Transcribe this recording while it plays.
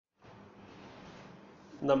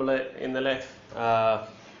നമ്മൾ ഇന്നലെ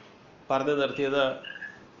പറഞ്ഞു നിർത്തിയത്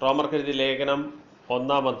റോമർക്കെഴുതിയ ലേഖനം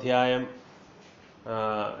 1-ാം അധ്യായം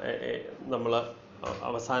നമ്മൾ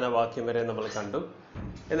അവസാന വാക്യം വരെ നമ്മൾ കണ്ടു.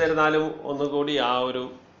 എന്നിരുന്നാലും ഒന്നുകൂടി ആ ഒരു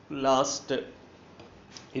ലാസ്റ്റ്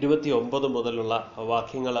 29 മുതലുള്ള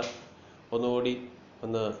വാക്യങ്ങൾ ഒന്നുകൂടി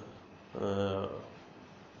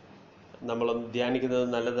നമ്മളൊന്ന് ധ്യാനിക്കുന്നത്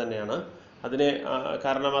നല്ലത് തന്നെയാണ്.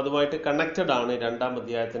 കാരണം അതുമായിട്ട് കണക്റ്റഡ് ആണ് 2-ാം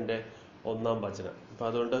അധ്യായത്തിൻ്റെ 1-ാം വചനം. അപ്പം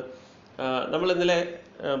അതുകൊണ്ട് നമ്മൾ ഇന്നലെ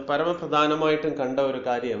പരമപ്രധാനമായിട്ടും കണ്ട ഒരു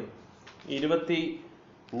കാര്യം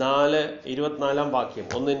 24-ാം വാക്യം,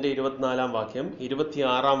 1-ന്റെ വാക്യം,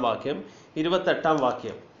 26-ാം വാക്യം, 28-ാം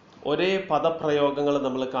വാക്യം ഒരേ പദപ്രയോഗങ്ങൾ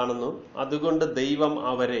നമ്മൾ കാണുന്നു. അതുകൊണ്ട് ദൈവം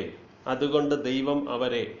അവരെ, അതുകൊണ്ട് ദൈവം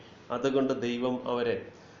അവരെ, അതുകൊണ്ട് ദൈവം അവരെ,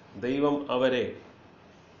 ദൈവം അവരെ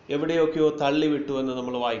എവിടെയൊക്കെയോ തള്ളിവിട്ടു എന്ന്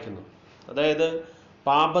നമ്മൾ വായിക്കുന്നു. അതായത്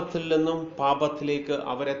പാപത്തിൽ നിന്നും പാപത്തിലേക്ക്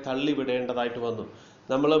അവരെ തള്ളിവിടേണ്ടതായിട്ട് വന്നു.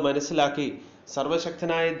 നമ്മൾ മനസ്സിലാക്കി,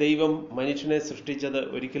 സർവശക്തനായ ദൈവം മനുഷ്യനെ സൃഷ്ടിച്ചത്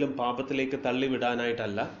ഒരിക്കലും പാപത്തിലേക്ക്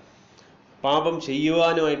തള്ളിവിടാനായിട്ടല്ല, പാപം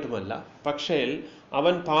ചെയ്യുവാനുമായിട്ടുമല്ല. പക്ഷേ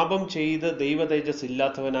അവൻ പാപം ചെയ്ത് ദൈവ തേജസ്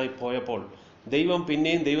ഇല്ലാത്തവനായി പോയപ്പോൾ ദൈവം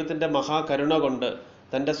പിന്നെയും ദൈവത്തിൻ്റെ മഹാകരുണ കൊണ്ട്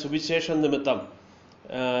തൻ്റെ സുവിശേഷം നിമിത്തം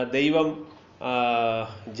ദൈവം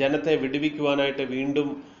ജനത്തെ വിടുവിക്കുവാനായിട്ട് വീണ്ടും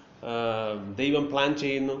ദൈവം പ്ലാൻ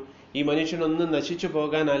ചെയ്യുന്നു. ഈ മനുഷ്യനൊന്നും നശിച്ചു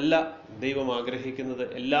പോകാനല്ല ദൈവം ആഗ്രഹിക്കുന്നത്,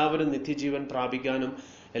 എല്ലാവരും നിത്യജീവൻ പ്രാപിക്കാനും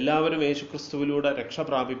എല്ലാവരും യേശുക്രിസ്തുവിലൂടെ രക്ഷ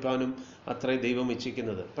പ്രാപിക്കാനും അത്രേ ദൈവം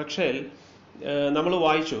ഇച്ഛിക്കുന്നത്. പക്ഷേ നമ്മൾ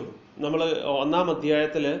വായിച്ചു, നമ്മൾ 1-ാം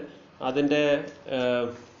അധ്യായത്തിൽ അതിൻ്റെ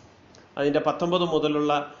 19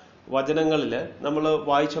 മുതലുള്ള വചനങ്ങളിൽ നമ്മൾ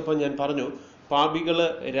വായിച്ചപ്പോൾ ഞാൻ പറഞ്ഞു, പാപികൾ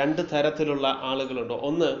 2 തരത്തിലുള്ള ആളുകളുണ്ട്.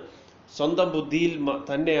 ഒന്ന്, സ്വന്തം ബുദ്ധിയിൽ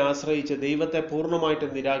തന്നെ ആശ്രയിച്ച് ദൈവത്തെ പൂർണ്ണമായിട്ട്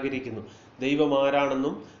നിരാകരിക്കുന്നു. ദൈവം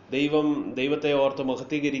ആരാണെന്നും ദൈവത്തെ ഓർത്ത്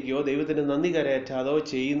മഹത്വീകരിക്കുകയോ ദൈവത്തിന് നന്ദി കരയറ്റാതോ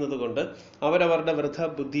ചെയ്യുന്നത് കൊണ്ട് അവരവരുടെ വൃഥ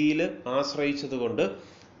ബുദ്ധിയിൽ ആശ്രയിച്ചത് കൊണ്ട്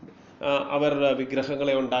അവർ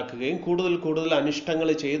വിഗ്രഹങ്ങളെ ഉണ്ടാക്കുകയും കൂടുതൽ കൂടുതൽ അനിഷ്ടങ്ങൾ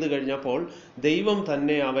ചെയ്തു കഴിഞ്ഞപ്പോൾ ദൈവം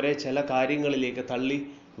തന്നെ അവരെ ചില കാര്യങ്ങളിലേക്ക് തള്ളി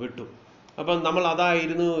വിട്ടു. അപ്പം നമ്മൾ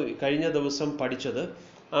അതായിരുന്നു കഴിഞ്ഞ ദിവസം പഠിച്ചത്.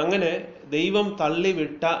 അങ്ങനെ ദൈവം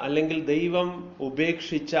തള്ളിവിട്ട അല്ലെങ്കിൽ ദൈവം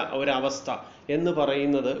ഉപേക്ഷിച്ച ഒരവസ്ഥ എന്ന്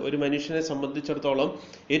പറയുന്നത് ഒരു മനുഷ്യനെ സംബന്ധിച്ചിടത്തോളം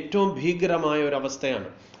ഏറ്റവും ഭീകരമായ ഒരവസ്ഥയാണ്.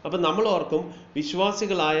 അപ്പം നമ്മൾ ഓർക്കും,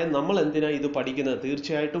 വിശ്വാസികളായ നമ്മൾ എന്തിനാ ഇത് പഠിക്കുന്നത്?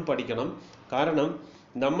 തീർച്ചയായിട്ടും പഠിക്കണം. കാരണം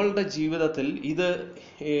നമ്മളുടെ ജീവിതത്തിൽ ഇത്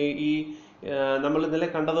നമ്മൾ ഇന്നലെ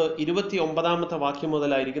കണ്ടത് 29-ാമത്തെ വാക്യം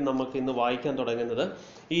മുതലായിരിക്കും നമുക്ക് ഇന്ന് വായിക്കാൻ തുടങ്ങുന്നത്.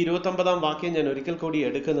 ഈ 29-ാം വാക്യം ഞാൻ ഒരിക്കൽ കൂടി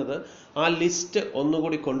എടുക്കുന്നത് ആ ലിസ്റ്റ്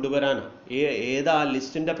ഒന്നുകൂടി കൊണ്ടുവരാനാണ്. ഏതാ ആ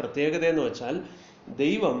ലിസ്റ്റിൻ്റെ പ്രത്യേകത എന്ന് വെച്ചാൽ,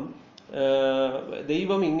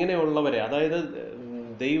 ദൈവം ഇങ്ങനെയുള്ളവരെ, അതായത്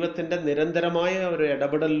ദൈവത്തിൻ്റെ നിരന്തരമായ ഒരു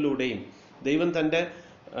ഇടപെടലിലൂടെയും ദൈവം തൻ്റെ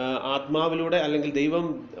ആത്മാവിലൂടെ അല്ലെങ്കിൽ ദൈവം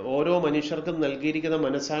ഓരോ മനുഷ്യർക്കും നൽകിയിരിക്കുന്ന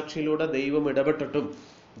മനസാക്ഷിയിലൂടെ ദൈവം ഇടപെട്ടിട്ടും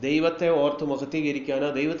ദൈവത്തെ ഓർത്ത് മഹത്വീകരിക്കാനോ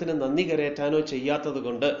ദൈവത്തിന് നന്ദി കരയറ്റാനോ ചെയ്യാത്തത്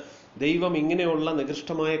കൊണ്ട് ദൈവം ഇങ്ങനെയുള്ള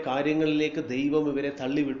നികൃഷ്ടമായ കാര്യങ്ങളിലേക്ക് ദൈവം ഇവരെ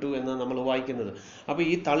തള്ളിവിട്ടു എന്ന് നമ്മൾ വായിക്കുന്നത്. അപ്പോൾ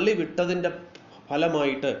ഈ തള്ളിവിട്ടതിൻ്റെ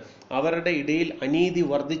ഫലമായിട്ട് അവരുടെ ഇടയിൽ അനീതി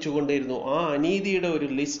വർദ്ധിച്ചുകൊണ്ടിരുന്നു. ആ അനീതിയുടെ ഒരു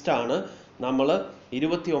ലിസ്റ്റാണ് നമ്മൾ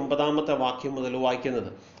 29-ാമത്തെ വാക്യം മുതൽ വായിക്കുന്നത്.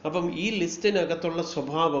 അപ്പം ഈ ലിസ്റ്റിനകത്തുള്ള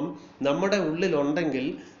സ്വഭാവം നമ്മുടെ ഉള്ളിലുണ്ടെങ്കിൽ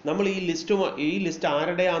നമ്മൾ ഈ ലിസ്റ്റ്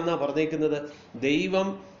ആരുടെയാണെന്നാ പറഞ്ഞേക്കുന്നത്?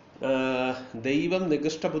 ദൈവം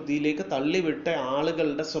നികൃഷ്ട ബുദ്ധിയിലേക്ക് തള്ളിവിട്ട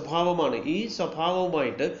ആളുകളുടെ സ്വഭാവമാണ്. ഈ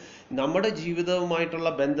സ്വഭാവവുമായിട്ട് നമ്മുടെ ജീവിതവുമായിട്ടുള്ള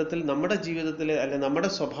ബന്ധത്തിൽ, നമ്മുടെ ജീവിതത്തിലെ അല്ലെ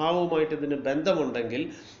നമ്മുടെ സ്വഭാവവുമായിട്ട് ഇതിന് ബന്ധമുണ്ടെങ്കിൽ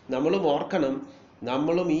നമ്മളും ഓർക്കണം,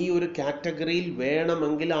 നമ്മളും ഈ ഒരു കാറ്റഗറിയിൽ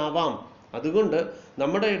വേണമെങ്കിൽ ആവാം. അതുകൊണ്ട്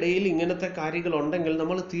നമ്മുടെ ഇടയിൽ ഇങ്ങനത്തെ കാര്യങ്ങൾ ഉണ്ടെങ്കിൽ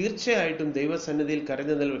നമ്മൾ തീർച്ചയായിട്ടും ദൈവസന്നിധിയിൽ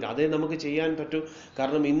കരഞ്ഞു നിലവിളിക്കുക. അതേ നമുക്ക് ചെയ്യാൻ പറ്റൂ.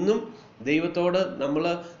 കാരണം ഇന്നും ദൈവത്തോട് നമ്മൾ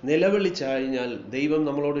നിലവിളിച്ചു കഴിഞ്ഞാൽ ദൈവം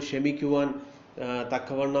നമ്മളോട് ക്ഷമിക്കുവാൻ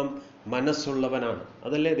തക്കവണ്ണം മനസ്സുള്ളവനാണ്.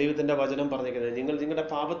 അതല്ലേ ദൈവത്തിൻ്റെ വചനം പറഞ്ഞിരിക്കുന്നത്? നിങ്ങൾ നിങ്ങളുടെ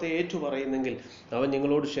പാപത്തെ ഏറ്റുപറയുന്നെങ്കിൽ അവൻ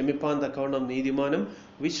നിങ്ങളോട് ക്ഷമിപ്പാൻ തക്കവണ്ണം നീതിമാനും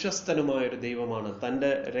വിശ്വസ്തനുമായൊരു ദൈവമാണ്.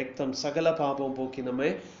 തൻ്റെ രക്തം സകല പാപവും പോക്കി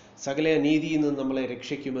നമ്മെ സകല അനീതിയിൽ നിന്ന് നമ്മളെ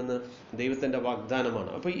രക്ഷിക്കുമെന്ന് ദൈവത്തിൻ്റെ വാഗ്ദാനമാണ്.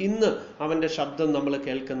 അപ്പോൾ ഇന്ന് അവൻ്റെ ശബ്ദം നമ്മൾ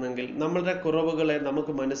കേൾക്കുന്നെങ്കിൽ, നമ്മളുടെ കുറവുകളെ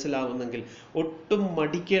നമുക്ക് മനസ്സിലാവുന്നെങ്കിൽ ഒട്ടും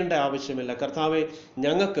മടിക്കേണ്ട ആവശ്യമില്ല. കർത്താവെ,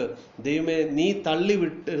 ഞങ്ങൾക്ക് ദൈവമേ നീ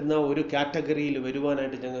തള്ളിവിട്ടിരുന്ന ഒരു കാറ്റഗറിയിൽ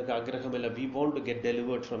വരുവാനായിട്ട് ഞങ്ങൾക്ക് ആഗ്രഹമില്ല. V want to get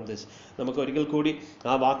delivered from this. നമുക്ക് ഒരിക്കൽ കൂടി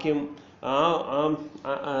ആ വാക്യം,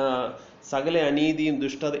 സകല അനീതിയും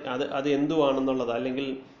ദുഷ്ടത അത് എന്തുവാണെന്നുള്ളത്, അല്ലെങ്കിൽ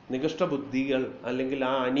നികൃഷ്ട ബുദ്ധികൾ, അല്ലെങ്കിൽ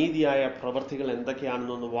ആ അനീതിയായ പ്രവർത്തികൾ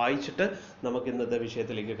എന്തൊക്കെയാണെന്നൊന്ന് വായിച്ചിട്ട് നമുക്ക് ഇന്നത്തെ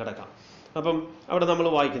വിഷയത്തിലേക്ക് കിടക്കാം. അപ്പം അവിടെ നമ്മൾ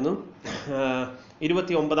വായിക്കുന്നു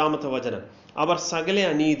 29-ാമത്തെ വചനം, അവർ സകല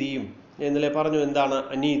അനീതിയും. ഇന്നലെ പറഞ്ഞു എന്താണ്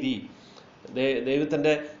അനീതി.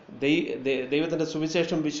 ദൈവത്തിൻ്റെ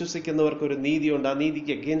സുവിശേഷം വിശ്വസിക്കുന്നവർക്ക് ഒരു നീതിയുണ്ട്. ആ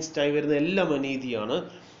നീതിക്ക് അഗെയിൻസ്റ്റായി വരുന്ന എല്ലാം അനീതിയാണ്.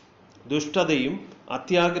 ദുഷ്ടതയും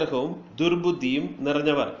അത്യാഗ്രഹവും ദുർബുദ്ധിയും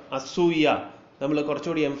നിറഞ്ഞവർ. അസൂയ നമ്മൾ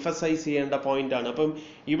കുറച്ചുകൂടി എംഫസൈസ് ചെയ്യേണ്ട പോയിന്റാണ്. അപ്പം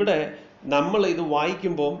ഇവിടെ നമ്മൾ ഇത്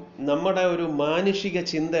വായിക്കുമ്പോൾ നമ്മുടെ ഒരു മാനുഷിക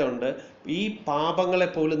ചിന്തയുണ്ട്. ഈ പാപങ്ങളെ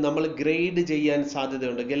പോലും നമ്മൾ ഗ്രേഡ് ചെയ്യാൻ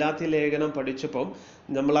സാധ്യതയുണ്ട്. ഗലാത്യ ലേഖനം പഠിച്ചപ്പം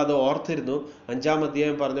നമ്മളത് ഓർത്തിരുന്നു. 5-ാം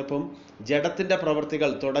അധ്യായം പറഞ്ഞപ്പം ജഡത്തിന്റെ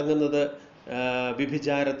പ്രവൃത്തികൾ തുടങ്ങുന്നത്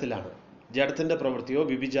വ്യഭിചാരത്തിലാണ്. ജഡത്തിന്റെ പ്രവൃത്തിയോ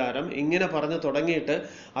വ്യഭിചാരം ഇങ്ങനെ പറഞ്ഞു തുടങ്ങിയിട്ട്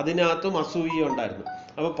അതിനകത്തും അസൂയ ഉണ്ടായിരുന്നു.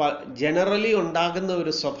 അപ്പൊ ജനറലി ഉണ്ടാകുന്ന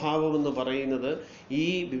ഒരു സ്വഭാവം എന്ന് പറയുന്നത് ഈ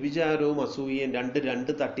വ്യഭിചാരവും അസൂയയും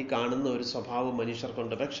രണ്ട് തട്ടി കാണുന്ന ഒരു സ്വഭാവം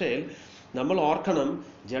മനുഷ്യർക്കുണ്ട്. പക്ഷേ നമ്മൾ ഓർക്കണം,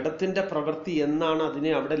 ജഡത്തിന്റെ പ്രവൃത്തി എന്നാണ്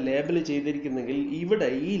അതിനെ അവിടെ ലേബൽ ചെയ്തിരിക്കുന്നെങ്കിൽ ഇവിടെ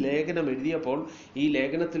ഈ ലേഖനം എഴുതിയപ്പോൾ ഈ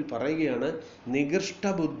ലേഖനത്തിൽ പറയുകയാണ്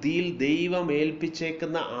നികൃഷ്ട ബുദ്ധിയിൽ ദൈവം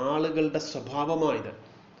ഏൽപ്പിച്ചേക്കുന്ന ആളുകളുടെ സ്വഭാവമായത്.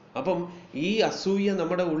 അപ്പം ഈ അസൂയ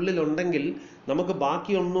നമ്മുടെ ഉള്ളിലുണ്ടെങ്കിൽ നമുക്ക്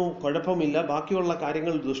ബാക്കിയൊന്നും കുഴപ്പമില്ല, ബാക്കിയുള്ള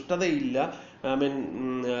കാര്യങ്ങൾ ദുഷ്ടതയില്ല,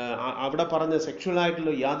 അവിടെ പറഞ്ഞ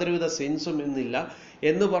സെക്ഷുവലായിട്ടുള്ള യാതൊരുവിധ സെൻസും ഇന്നില്ല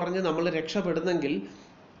എന്ന് പറഞ്ഞ് നമ്മൾ രക്ഷപ്പെടുന്നെങ്കിൽ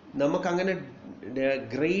നമുക്കങ്ങനെ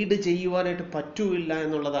ഗ്രേഡ് ചെയ്യുവാനായിട്ട് പറ്റൂല്ല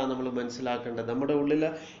എന്നുള്ളതാണ് നമ്മൾ മനസ്സിലാക്കേണ്ടത്. നമ്മുടെ ഉള്ളിൽ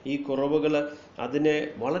ഈ കുറവുകൾ അതിനെ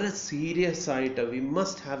വളരെ സീരിയസ് ആയിട്ട് we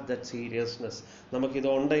must have that seriousness.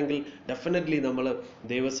 നമുക്കിതുണ്ടെങ്കിൽ definitely നമ്മൾ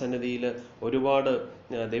ദൈവസന്നിധിയിൽ ഒരുപാട്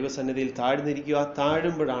ദൈവസന്നിധിയിൽ താഴ്ന്നിരിക്കുക.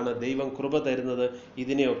 താഴുമ്പോഴാണ് ദൈവം കൃപ തരുന്നത്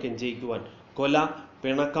ഇതിനെയൊക്കെ ജയിക്കുവാൻ. കൊല,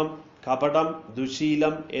 പിണക്കം, കപടം,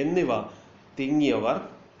 ദുശീലം എന്നിവ തിങ്ങിയവർ.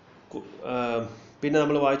 പിന്നെ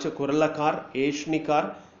നമ്മൾ വായിച്ച കുരളക്കാർ, ഏഷ്ണിക്കാർ,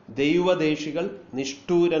 ദൈവദേശികൾ,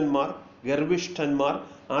 നിഷ്ഠൂരന്മാർ, ഗർവിഷ്ഠന്മാർ,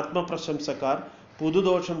 ആത്മപ്രശംസക്കാർ,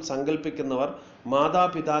 പുതുദോഷം സങ്കല്പിക്കുന്നവർ,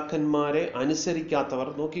 മാതാപിതാക്കന്മാരെ അനുസരിക്കാത്തവർ.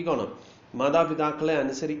 നോക്കിക്കോണം, മാതാപിതാക്കളെ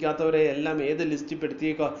അനുസരിക്കാത്തവരെ എല്ലാം ഏത് ലിസ്റ്റിൽ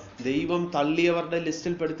പെടുത്തിയേക്കുക? ദൈവം തള്ളിയവരുടെ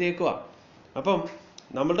ലിസ്റ്റിൽ പെടുത്തിയേക്കുക. അപ്പം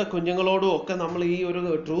നമ്മളുടെ കുഞ്ഞുങ്ങളോടും ഒക്കെ നമ്മൾ ഈ ഒരു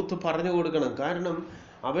ട്രൂത്ത് പറഞ്ഞു കൊടുക്കണം. കാരണം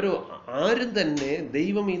അവർ ആരും തന്നെ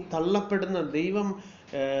ദൈവം ഈ തള്ളപ്പെടുന്ന ദൈവം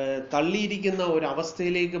തള്ളിയിരിക്കുന്ന ഒരു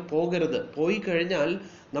അവസ്ഥയിലേക്ക് പോകരുത്. പോയി കഴിഞ്ഞാൽ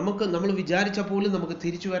നമ്മൾ വിചാരിച്ച പോലും നമുക്ക്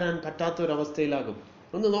തിരിച്ചു വരാൻ പറ്റാത്ത ഒരു അവസ്ഥയിലാകും.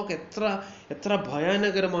 ഒന്ന് നോക്ക്, എത്ര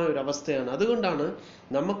ഭയാനകരമായ ഒരു അവസ്ഥയാണ്. അതുകൊണ്ടാണ്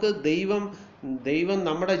നമുക്ക് ദൈവം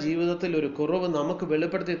നമ്മുടെ ജീവിതത്തിൽ ഒരു കുറവ് നമുക്ക്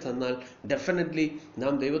വെളിപ്പെടുത്തി തന്നാൽ ഡെഫിനറ്റ്ലി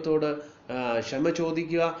നാം ദൈവത്തോട് ക്ഷമ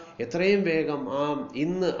ചോദിക്കുക. എത്രയും വേഗം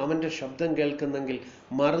ഇന്ന് അവൻ്റെ ശബ്ദം കേൾക്കുന്നെങ്കിൽ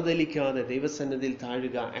മറുതലിക്കാതെ ദൈവസന്നിധിയിൽ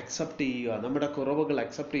താഴുക, അക്സെപ്റ്റ് ചെയ്യുക, നമ്മുടെ കുറവുകൾ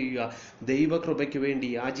അക്സെപ്റ്റ് ചെയ്യുക, ദൈവകൃപയ്ക്ക് വേണ്ടി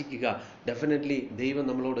യാചിക്കുക. ഡെഫിനറ്റ്ലി ദൈവം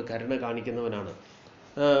നമ്മളോട് കരുണ കാണിക്കുന്നവനാണ്.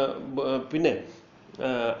 പിന്നെ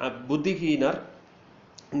ബുദ്ധിഹീനർ,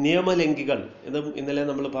 നിയമലംഘികൾ. ഇതും ഇന്നലെ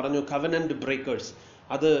നമ്മൾ പറഞ്ഞു, കവനന്റ് ബ്രേക്കേഴ്സ്.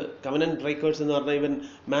 അത് കവനന്റ് ബ്രേക്കേഴ്സ് എന്ന് പറഞ്ഞാൽ even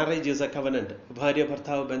marriage is A covenant. ഭാര്യ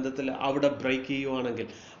ഭർത്താവ് ബന്ധത്തിൽ അവിടെ ബ്രേക്ക് ചെയ്യുവാണെങ്കിൽ,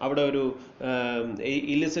 അവിടെ ഒരു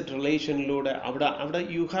ഇലിസിറ്റ് റിലേഷനിലൂടെ അവിടെ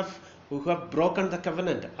you have broken the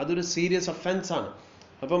covenant. അതൊരു സീരിയസ് ഒഫൻസ് ആണ്.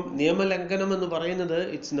 അപ്പം നിയമലംഘനം എന്ന് പറയുന്നത്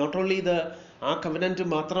ഇറ്റ്സ് നോട്ട് ഓൺലി ആ കവനന്റ്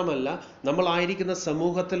മാത്രമല്ല, നമ്മളായിരിക്കുന്ന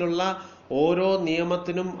സമൂഹത്തിലുള്ള ഓരോ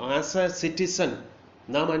നിയമത്തിനും ആസ് എ സിറ്റിസൺ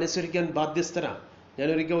നാം അനുസരിക്കാൻ ബാധ്യസ്ഥരാണ്.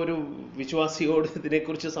 ഞാനൊരിക്കൽ ഒരു വിശ്വാസിയോട്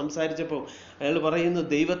ഇതിനെക്കുറിച്ച് സംസാരിച്ചപ്പോൾ അയാൾ പറയുന്നു,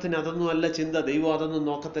 ദൈവത്തിന് അതൊന്നും അല്ല ചിന്ത, ദൈവം അതൊന്നും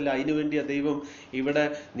നോക്കത്തില്ല, അതിനുവേണ്ടിയാ ദൈവം ഇവിടെ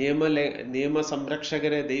നിയമ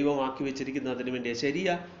സംരക്ഷകരെ ദൈവമാക്കി വെച്ചിരിക്കുന്നത് അതിനു വേണ്ടിയാ.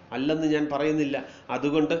 ശരിയാ, അല്ലെന്ന് ഞാൻ പറയുന്നില്ല.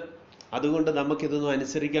 അതുകൊണ്ട് നമുക്കിതൊന്നും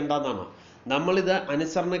അനുസരിക്കേണ്ടെന്നാണോ? നമ്മളിത്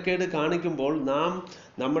അനുസരണക്കേട് കാണിക്കുമ്പോൾ നാം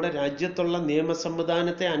നമ്മുടെ രാജ്യത്തുള്ള നിയമ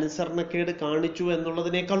സംവിധാനത്തെ അനുസരണക്കേട് കാണിച്ചു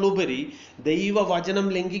എന്നുള്ളതിനേക്കാൾ ഉപരി ദൈവവചനം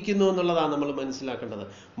ലംഘിക്കുന്നു എന്നുള്ളതാണ് നമ്മൾ മനസ്സിലാക്കേണ്ടത്.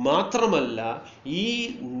 മാത്രമല്ല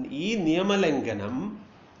ഈ നിയമലംഘനം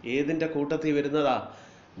ഏതിൻ്റെ കൂട്ടത്തിൽ വരുന്നതാ?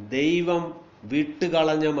 ദൈവം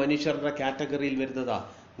വിട്ടുകളഞ്ഞ മനുഷ്യരുടെ കാറ്റഗറിയിൽ വരുന്നതാ.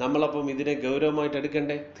 നമ്മളപ്പം ഇതിനെ ഗൗരവമായിട്ട്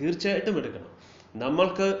എടുക്കണ്ടേ? തീർച്ചയായിട്ടും എടുക്കണം.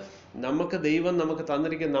 നമുക്ക് ദൈവം നമുക്ക്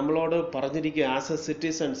തന്നിരിക്കുക, നമ്മളോട് പറഞ്ഞിരിക്കുക ആസ് എ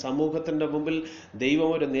സിറ്റിസൺ, സമൂഹത്തിന്റെ മുമ്പിൽ ദൈവം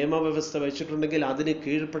ഒരു നിയമവ്യവസ്ഥ വെച്ചിട്ടുണ്ടെങ്കിൽ അതിന്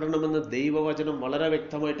കീഴ്പ്പെടണമെന്ന് ദൈവവചനം വളരെ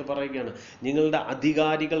വ്യക്തമായിട്ട് പറയുകയാണ്. നിങ്ങളുടെ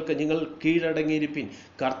അധികാരികൾക്ക് നിങ്ങൾ കീഴടങ്ങിയിരിപ്പിൻ,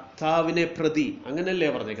 കർത്താവിനെ പ്രതി, അങ്ങനെയല്ലേ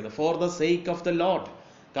പറഞ്ഞേക്കുന്നത്, for the sake of the Lord.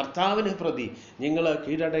 കർത്താവിനെ പ്രതി നിങ്ങൾ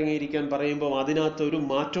കീഴടങ്ങിയിരിക്കാൻ പറയുമ്പോൾ അതിനകത്ത് ഒരു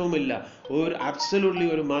മാറ്റവുമില്ല, അബ്സല്യൂട്ട്ലി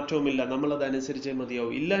ഒരു മാറ്റവുമില്ല. നമ്മളത് അനുസരിച്ചേ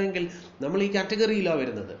മതിയാവും. ഇല്ല എങ്കിൽ നമ്മൾ ഈ കാറ്റഗറിയിലാണ്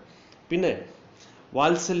വരുന്നത്. പിന്നെ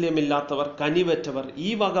വാത്സല്യമില്ലാത്തവർ, കനിവറ്റവർ, ഈ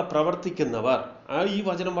വക പ്രവർത്തിക്കുന്നവർ. ഈ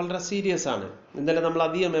വചനം വളരെ സീരിയസ് ആണ്. ഇന്നലെ നമ്മൾ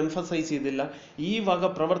അധികം എംഫസൈസ് ചെയ്തില്ല. ഈ വക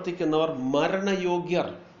പ്രവർത്തിക്കുന്നവർ മരണയോഗ്യർ.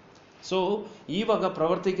 സോ ഈ വക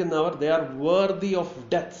പ്രവർത്തിക്കുന്നവർ they are worthy of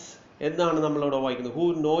death എന്നാണ് നമ്മളിവിടെ വായിക്കുന്നത്. Who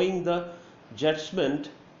knowing the judgement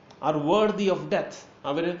R worthy of death.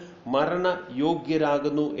 അവർ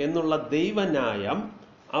മരണയോഗ്യരാകുന്നു എന്നുള്ള ദൈവന്യായം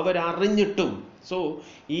അവരറിഞ്ഞിട്ടും. സോ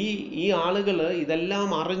ഈ ഈ ആളുകൾ ഇതെല്ലാം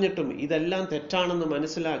അറിഞ്ഞിട്ടും ഇതെല്ലാം തെറ്റാണെന്ന്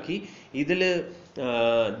മനസ്സിലാക്കി ഇതിൽ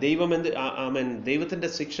ദൈവത്തിൻ്റെ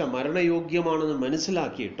ശിക്ഷ മരണയോഗ്യമാണെന്ന്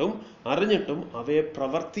മനസ്സിലാക്കിയിട്ടും അറിഞ്ഞിട്ടും അവയെ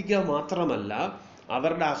പ്രവർത്തിക്കുക മാത്രമല്ല,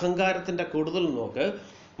 അവരുടെ അഹങ്കാരത്തിൻ്റെ കൂടുതൽ നോക്ക്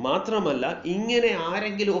മാത്രമല്ല, ഇങ്ങനെ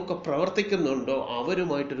ആരെങ്കിലും ഒക്കെ പ്രവർത്തിക്കുന്നുണ്ടോ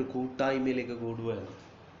അവരുമായിട്ടൊരു കൂട്ടായ്മയിലേക്ക് കൂടുകയാണ്.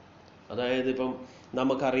 അതായത് ഇപ്പം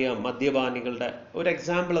നമുക്കറിയാം മദ്യപാനികളുടെ ഒരു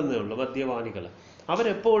എക്സാമ്പിൾ എന്നേ ഉള്ളൂ. മദ്യപാനികൾ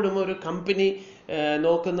അവരെപ്പോഴും ഒരു കമ്പനി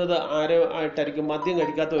നോക്കുന്നത് ആയിട്ടായിരിക്കും. മദ്യം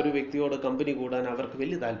കഴിക്കാത്ത ഒരു വ്യക്തിയോട് കമ്പനി കൂടാൻ അവർക്ക്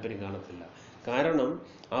വലിയ താല്പര്യം കാണത്തില്ല. കാരണം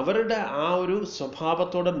അവരുടെ ആ ഒരു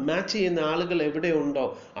സ്വഭാവത്തോടെ മാച്ച് ചെയ്യുന്ന ആളുകൾ എവിടെയുണ്ടോ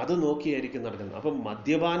അത് നോക്കിയായിരിക്കും നടക്കുന്നത്. അപ്പം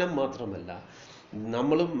മദ്യപാനം മാത്രമല്ല,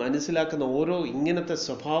 നമ്മൾ മനസ്സിലാക്കുന്ന ഓരോ ഇങ്ങനത്തെ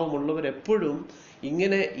സ്വഭാവമുള്ളവരെപ്പോഴും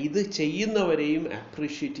ഇങ്ങനെ ഇത് ചെയ്യുന്നവരെയും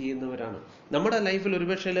അപ്രീഷിയേറ്റ് ചെയ്യുന്നവരാണ്. നമ്മുടെ ലൈഫിൽ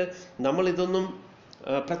ഒരുപക്ഷെ നമ്മൾ ഇതൊന്നും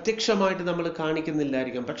പ്രത്യക്ഷമായിട്ട് നമ്മൾ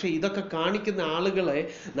കാണിക്കുന്നില്ലായിരിക്കും. പക്ഷെ ഇതൊക്കെ കാണിക്കുന്ന ആളുകളെ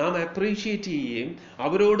നാം അപ്രീഷിയേറ്റ് ചെയ്യുകയും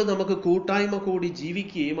അവരോട് നമുക്ക് കൂട്ടായ്മ കൂടി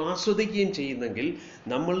ജീവിക്കുകയും ആസ്വദിക്കുകയും ചെയ്യുന്നെങ്കിൽ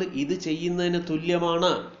നമ്മൾ ഇത് ചെയ്യുന്നതിന്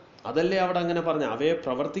തുല്യമാണ്. അതല്ലേ അവിടെ അങ്ങനെ പറഞ്ഞ, അവയെ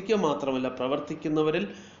പ്രവർത്തിക്കുക മാത്രമല്ല പ്രവർത്തിക്കുന്നവരിൽ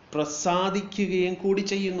പ്രസാദിക്കുകയും കൂടി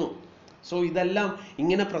ചെയ്യുന്നു. സോ ഇതെല്ലാം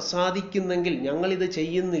ഇങ്ങനെ പ്രസാദിക്കുന്നെങ്കിൽ, ഞങ്ങളിത്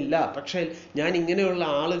ചെയ്യുന്നില്ല പക്ഷേ ഞാൻ ഇങ്ങനെയുള്ള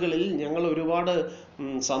ആളുകളിൽ ഞങ്ങൾ ഒരുപാട്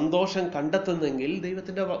സന്തോഷം കണ്ടെത്തുന്നെങ്കിൽ,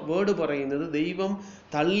 ദൈവത്തിൻ്റെ വേർഡ് പറയുന്നത് ദൈവം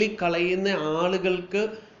തള്ളിക്കളയുന്ന ആളുകൾക്ക്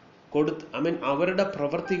അവരുടെ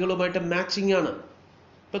പ്രവൃത്തികളുമായിട്ട് മാച്ചിങ് ആണ്.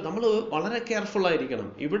 ഇപ്പം നമ്മൾ വളരെ കെയർഫുൾ ആയിരിക്കണം.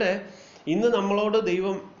 ഇവിടെ ഇന്ന് നമ്മളോട്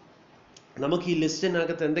ദൈവം നമുക്ക് ഈ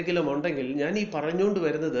ലിസ്റ്റിനകത്ത് എന്തെങ്കിലും ഉണ്ടെങ്കിൽ, ഞാൻ ഈ പറഞ്ഞുകൊണ്ട്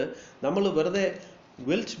വരുന്നത് നമ്മൾ വെറുതെ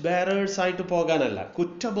വിൽറ്റ് ബെയറേഴ്സ് ആയിട്ട് പോകാനല്ല,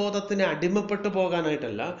 കുറ്റബോധത്തിന് അടിമപ്പെട്ടു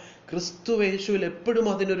പോകാനായിട്ടല്ല. ക്രിസ്തുവേശുവിൽ എപ്പോഴും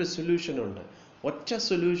അതിനൊരു സൊല്യൂഷനുണ്ട്. ഒറ്റ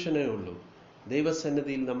സൊല്യൂഷനേ ഉള്ളൂ,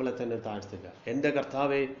 ദൈവസന്നിധിയിൽ നമ്മളെ തന്നെ താഴ്ത്തുക. എൻ്റെ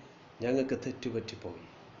കർത്താവേ, ഞങ്ങൾക്ക് തെറ്റുപറ്റിപ്പോയി,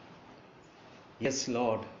 yes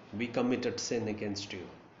Lord V committed sin against U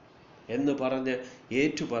എന്ന് പറഞ്ഞ്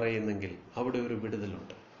ഏറ്റുപറയുന്നെങ്കിൽ അവിടെ ഒരു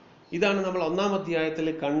വിടുതലുണ്ട്. ഇതാണ് നമ്മൾ 1-ാം അധ്യായത്തിൽ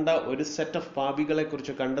കണ്ട ഒരു സെറ്റ് ഓഫ് പാപികളെ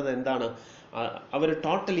കുറിച്ച് കണ്ടത്. എന്താണ്? അവർ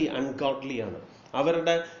ടോട്ടലി അൺഗോഡ്ലി ആണ്.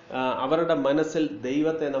 അവരുടെ മനസ്സിൽ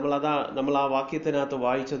ദൈവത്തെ നമ്മൾ ആ വാക്യത്തിനകത്ത്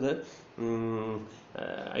വായിച്ചത്,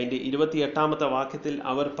 അതിൻ്റെ 28-ാമത്തെ വാക്യത്തിൽ,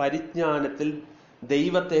 അവർ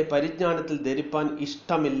ദൈവത്തെ പരിജ്ഞാനത്തിൽ ധരിപ്പാൻ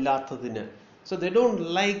ഇഷ്ടമില്ലാത്തതിന്. So they don't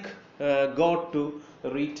like God to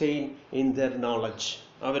retain in there knowledge.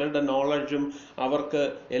 അവരുടെ നോളജും അവർക്ക്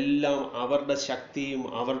എല്ലാം അവരുടെ ശക്തിയും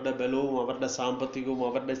അവരുടെ ബലവും അവരുടെ സാമ്പത്തികവും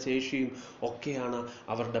അവരുടെ ശേഷിയും ഒക്കെയാണ്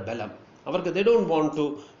അവരുടെ ബലം. അവർക്ക് they don't want to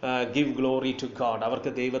give glory to God. അവർക്ക്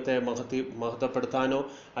ദൈവത്തെ മഹത്വപ്പെടുത്താനോ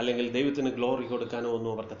അല്ലെങ്കിൽ ദൈവത്തിന് ഗ്ലോറി കൊടുക്കാനോ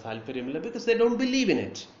ഒന്നും അവർക്ക് താല്പര്യമില്ല. Because they don't believe in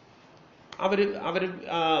it.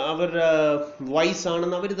 Our vice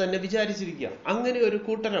ആണെന്ന് അവർ തന്നെ വിചാരിച്ചിരിക്കുക. അങ്ങനെ ഒരു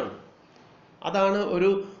കൂട്ടരാണ്. അതാണ്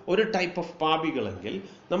ഒരു ടൈപ്പ് ഓഫ് പാപികളെങ്കിൽ,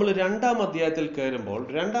 നമ്മൾ 2-ാം അധ്യായത്തിൽ കയറുമ്പോൾ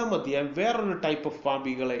 2-ാം അധ്യായം വേറൊരു ടൈപ്പ് ഓഫ്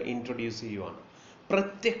പാപികളെ ഇൻട്രൊഡ്യൂസ് ചെയ്യുവാണ്.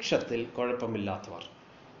 പ്രത്യക്ഷത്തിൽ കുഴപ്പമില്ലാത്തവർ,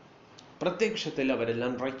 പ്രത്യക്ഷത്തിൽ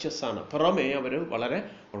അവരെല്ലാം റൈച്ചസ് ആണ്, പുറമേ അവർ വളരെ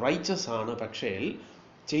റൈച്ചസ് ആണ്, പക്ഷേ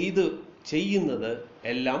ചെയ്യുന്നത്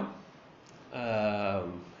എല്ലാം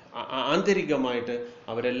ആന്തരികമായിട്ട്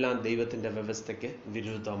അവരെല്ലാം ദൈവത്തിൻ്റെ വ്യവസ്ഥയ്ക്ക്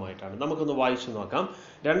വിരുദ്ധമായിട്ടാണ്. നമുക്കൊന്ന് വായിച്ചു നോക്കാം.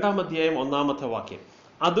 2-ാം അധ്യായം 1-ാമത്തെ വാക്യം.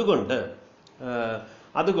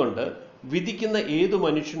 അതുകൊണ്ട് വിധിക്കുന്ന ഏതു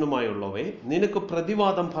മനുഷ്യനുമായുള്ളവേ, നിനക്ക്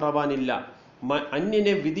പ്രതിവാദം പറവാനില്ല.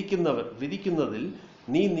 അന്യനെ വിധിക്കുന്നതിൽ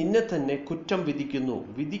നീ നിന്നെ തന്നെ കുറ്റം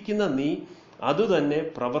വിധിക്കുന്ന നീ അതുതന്നെ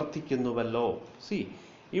പ്രവർത്തിക്കുന്നുവല്ലോ.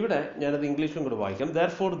 ഇവിടെ ഞാനത് ഇംഗ്ലീഷും കൂടെ വായിക്കാം.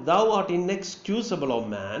 Therefore thou art inexcusable, O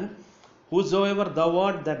man, whosoever thou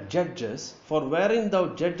art that judges, for wherein thou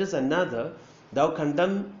judgest another, thou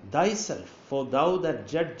condemn thyself, for thou that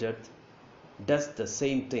judgest does the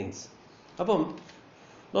same things. അപ്പം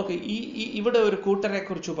നോക്ക്, ഇവിടെ ഒരു കൂട്ടരെ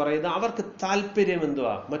കുറിച്ച് പറയുന്നത്, അവർക്ക് താല്പര്യം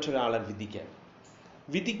എന്തുവാ? മറ്റൊരാളെ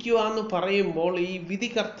വിധിക്കുക എന്ന് പറയുമ്പോൾ ഈ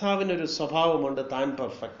വിധികർത്താവിനൊരു സ്വഭാവമുണ്ട്. താൻ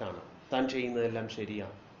പെർഫെക്റ്റ് ആണ്, താൻ ചെയ്യുന്നതെല്ലാം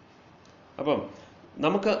ശരിയാണ്. അപ്പം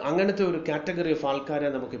നമുക്ക് അങ്ങനത്തെ ഒരു കാറ്റഗറി ഓഫ് ആൾക്കാരെ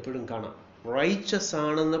നമുക്ക് എപ്പോഴും കാണാം. റൈച്ചസ്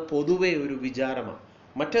ആണെന്ന് പൊതുവെ ഒരു വിചാരമാണ്.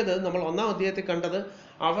 മറ്റേത് നമ്മൾ 1-ാം അധ്യായത്തിൽ കണ്ടത്,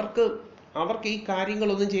 അവർക്ക് ഈ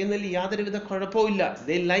കാര്യങ്ങളൊന്നും ചെയ്യുന്നതിൽ യാതൊരുവിധ കുഴപ്പമില്ല.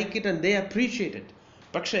 ദേ like it and they appreciate it.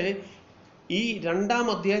 പക്ഷേ ഈ 2-ാം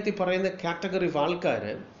അധ്യായത്തിൽ പറയുന്ന കാറ്റഗറി ഓഫ് ആൾക്കാർ,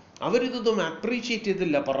 അവരിതൊന്നും അപ്രീഷിയേറ്റ്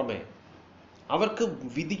ചെയ്തില്ല. പുറമെ അവർക്ക്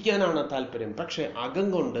വിധിക്കാനാണ് താല്പര്യം, പക്ഷെ അകം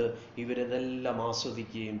കൊണ്ട് ഇവരിതെല്ലാം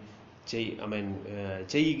ആസ്വദിക്കുകയും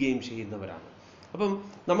ചെയ്യുകയും ചെയ്യുന്നവരാണ്. അപ്പം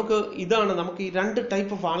നമുക്ക് ഈ 2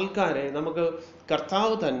 ടൈപ്പ് ഓഫ് ആൾക്കാരെ നമുക്ക്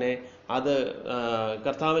കർത്താവ് തന്നെ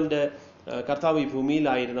കർത്താവ് ഈ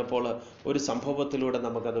ഭൂമിയിലായിരുന്നപ്പോൾ ഒരു സംഭവത്തിലൂടെ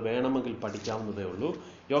നമുക്കത് വേണമെങ്കിൽ പഠിക്കാവുന്നതേ ഉള്ളൂ.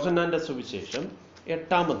 യോഹന്നാന്റെ സുവിശേഷം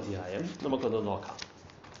 8-ാം അധ്യായം നമുക്കൊന്ന് നോക്കാം.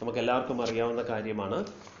 നമുക്കെല്ലാവർക്കും അറിയാവുന്ന കാര്യമാണ്.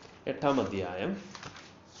 8-ാം അധ്യായം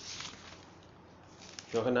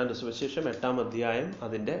യോഹന്നാന്റെ സുവിശേഷം 8-ാം അധ്യായം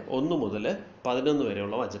അതിൻ്റെ 1 മുതൽ 11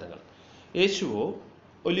 വരെയുള്ള വചനങ്ങൾ. യേശുവോ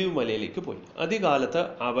ഒലിവ് മലയിലേക്ക് പോയി. അതികാലത്ത്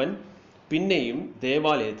അവൻ പിന്നെയും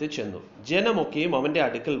ദേവാലയത്തിൽ ചെന്നു. ജനമൊക്കെയും അവൻ്റെ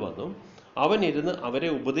അടുക്കൽ വന്നു. അവൻ ഇരുന്ന് അവരെ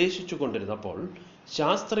ഉപദേശിച്ചു കൊണ്ടിരുന്നപ്പോൾ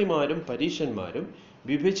ശാസ്ത്രിമാരും പരീശന്മാരും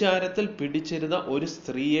വ്യഭിചാരത്തിൽ പിടിച്ചിരുന്ന ഒരു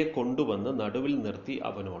സ്ത്രീയെ കൊണ്ടുവന്ന് നടുവിൽ നിർത്തി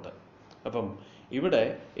അവനോട്. അപ്പം ഇവിടെ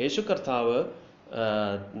യേശു കർത്താവ്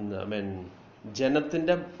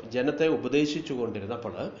ജനത്തെ ഉപദേശിച്ചു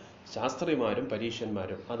കൊണ്ടിരുന്നപ്പോൾ ശാസ്ത്രിമാരും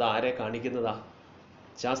പരീശന്മാരും, അത് ആരെ കാണിക്കുന്നതാ?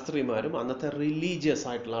 ശാസ്ത്രിമാരും അന്നത്തെ റിലീജിയസ്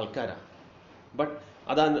ആയിട്ടുള്ള ആൾക്കാരാണ്. ബട്ട്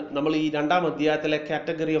അതാണ് നമ്മൾ ഈ 2-ാം അധ്യായത്തിലെ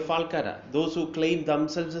കാറ്റഗറി ഓഫ് ആൾക്കാരാ. Those who claim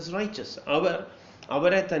themselves as righteous.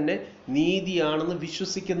 അവരെ തന്നെ നീതിയാണെന്ന്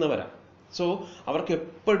വിശ്വസിക്കുന്നവരാണ്. സോ അവർക്ക്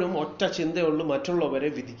എപ്പോഴും ഒറ്റ ചിന്തയുള്ളൂ, മറ്റുള്ളവരെ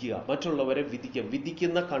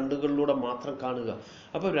വിധിക്കുന്ന കണ്ണുകളിലൂടെ മാത്രം കാണുക.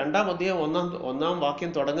 അപ്പോൾ 2-ാം അധ്യായം ഒന്നാം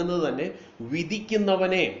വാക്യം തുടങ്ങുന്നത് തന്നെ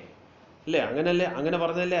വിധിക്കുന്നവനെ അല്ലേ? അങ്ങനെ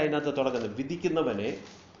പറഞ്ഞല്ലേ അതിനകത്ത് തുടങ്ങുന്നത്, വിധിക്കുന്നവനെ.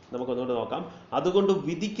 നമുക്കൊന്നുകൂടെ നോക്കാം. അതുകൊണ്ട്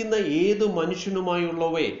വിധിക്കുന്ന ഏതു മനുഷ്യനും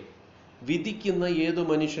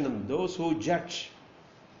those who judge.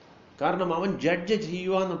 കാരണം അവൻ ജഡ്ജ്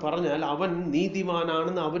ചെയ്യുക എന്ന് പറഞ്ഞാൽ അവൻ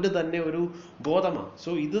നീതിമാനാണെന്ന് അവന് തന്നെ ഒരു ബോധമാണ്.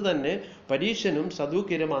 സോ ഇത് തന്നെ പരീശനും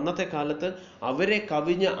സദൂക്യരും അന്നത്തെ കാലത്ത് അവരെ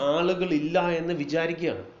കവിഞ്ഞ ആളുകളില്ല എന്ന്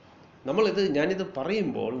വിചാരിക്കുകയാണ്. ഞാനിത്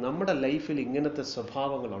പറയുമ്പോൾ നമ്മുടെ ലൈഫിൽ ഇങ്ങനത്തെ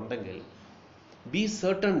സ്വഭാവങ്ങൾ ഉണ്ടെങ്കിൽ B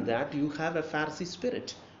certain that you have A Farsi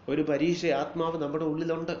spirit. ഒരു പരീക്ഷ ആത്മാവ് നമ്മുടെ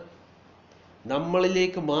ഉള്ളിലുണ്ട്.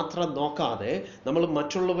 നമ്മളിലേക്ക് മാത്രം നോക്കാതെ നമ്മൾ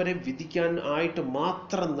മറ്റുള്ളവരെ വിധിക്കാൻ ആയിട്ട്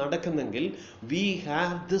മാത്രം നടക്കുന്നെങ്കിൽ വി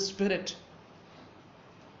ഹാവ് ദി സ്പിരിറ്റ്.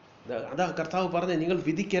 അതാ കർത്താവ് പറഞ്ഞത്, നിങ്ങൾ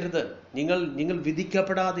വിധിക്കരുത്, നിങ്ങൾ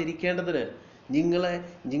വിധിക്കപ്പെടാതിരിക്കേണ്ടതിന്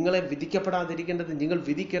നിങ്ങൾ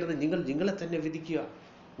വിധിക്കരുത്, നിങ്ങളെ തന്നെ വിധിക്കുക.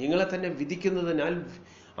 നിങ്ങളെ തന്നെ വിധിക്കുന്നതിനാൽ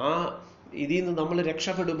ഇതിൽ നിന്ന് നമ്മൾ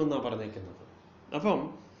രക്ഷപ്പെടുമെന്നാണ് പറഞ്ഞേക്കുന്നത്. അപ്പം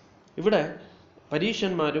ഇവിടെ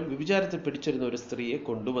പരീശന്മാരും വ്യഭിചാരത്തിൽ പിടിച്ചിരുന്ന ഒരു സ്ത്രീയെ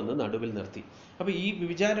കൊണ്ടുവന്ന് നടുവിൽ നിർത്തി. അപ്പോൾ ഈ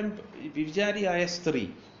വ്യഭിചാരിയായ സ്ത്രീ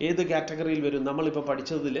ഏത് കാറ്റഗറിയിൽ വരും? നമ്മളിപ്പോൾ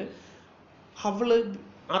പഠിച്ചതിൽ അവള്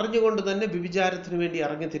അറിഞ്ഞുകൊണ്ട് തന്നെ വ്യഭിചാരത്തിന് വേണ്ടി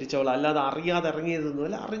ഇറങ്ങി തിരിച്ചവൾ, അല്ലാതെ അറിയാതെ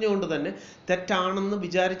ഇറങ്ങിയതൊന്നുമല്ല, അറിഞ്ഞുകൊണ്ട് തന്നെ തെറ്റാണെന്ന്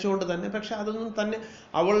വിചാരിച്ചുകൊണ്ട് തന്നെ. പക്ഷെ അതൊന്നും തന്നെ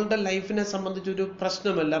അവളുടെ ലൈഫിനെ സംബന്ധിച്ചൊരു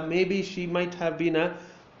പ്രശ്നമല്ല. May be she might have been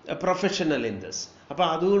A professional in this. അപ്പോൾ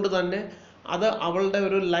അതുകൊണ്ട് തന്നെ അത് അവളുടെ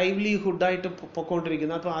ഒരു ലൈവ്ലിഹുഡായിട്ട്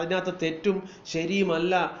പൊയ്ക്കൊണ്ടിരിക്കുന്നത്. അപ്പോൾ അതിനകത്ത് തെറ്റും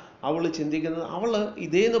ശരിയുമല്ല അവൾ ചിന്തിക്കുന്നത്. അവൾ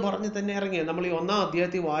ഇതേന്ന് പറഞ്ഞ് തന്നെ ഇറങ്ങിയ നമ്മൾ ഈ 1-ാം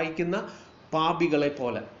അധ്യായത്തിൽ വായിക്കുന്ന പാപികളെ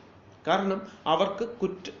പോലെ. കാരണം അവർക്ക്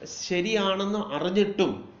ശരിയാണെന്ന്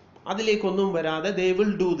അറിഞ്ഞിട്ടും അതിലേക്കൊന്നും വരാതെ they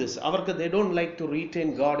will do this. they don't like to retain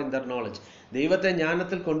God in their knowledge. ദൈവത്തെ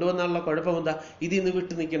ജ്ഞാനത്തിൽ കൊണ്ടുവന്നുള്ള കുഴപ്പം എന്താ? ഇതിന്ന്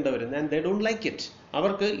വിട്ടു നിൽക്കേണ്ടവർ. and they don't like it.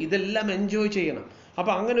 അവർക്ക് ഇതെല്ലാം എൻജോയ് ചെയ്യണം.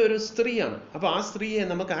 അപ്പൊ അങ്ങനെ ഒരു സ്ത്രീയാണ്. അപ്പൊ ആ സ്ത്രീയെ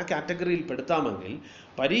നമുക്ക് ആ കാറ്റഗറിയിൽ പെടുത്താമെങ്കിൽ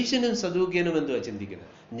പരീശനും സദൂക്യനും എന്തുവാ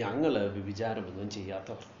ചിന്തിക്കുന്നത്? ഞങ്ങള് വ്യഭിചാരമൊന്നും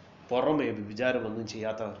ചെയ്യാത്തവർ, പുറമെ വ്യഭിചാരമൊന്നും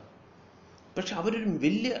ചെയ്യാത്തവർ. പക്ഷെ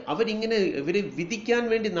ഇവരെ വിധിക്കാൻ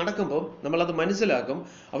വേണ്ടി നടക്കുമ്പോൾ നമ്മളത് മനസ്സിലാക്കും,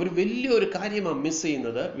 അവർ വലിയൊരു കാര്യമാണ് മിസ്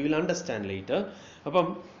ചെയ്യുന്നത്. We will understand later. അപ്പം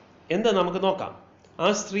എന്താ നമുക്ക് നോക്കാം. ആ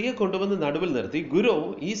സ്ത്രീയെ കൊണ്ടുവന്ന് നടുവിൽ നിർത്തി, ഗുരു,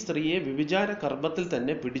 ഈ സ്ത്രീയെ വ്യഭിചാര കർമ്മത്തിൽ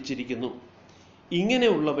തന്നെ പിടിച്ചിരിക്കുന്നു.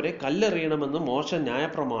 ഇങ്ങനെയുള്ളവരെ കല്ലെറിയണമെന്ന് മോശ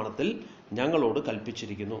ന്യായപ്രമാണത്തിൽ ഞങ്ങളോട്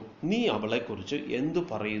കൽപ്പിച്ചിരിക്കുന്നു. നീ അവളെക്കുറിച്ച് എന്തു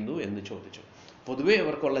പറയുന്നു എന്ന് ചോദിച്ചു. പൊതുവെ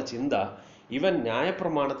അവർക്കുള്ള ചിന്ത, ഇവൻ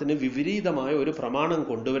ന്യായപ്രമാണത്തിന് വിപരീതമായ ഒരു പ്രമാണം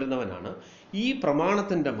കൊണ്ടുവരുന്നവനാണ്. ഈ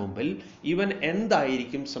പ്രമാണത്തിന്റെ മുമ്പിൽ ഇവൻ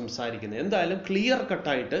എന്തായിരിക്കും സംസാരിക്കുന്നത്? എന്തായാലും ക്ലിയർ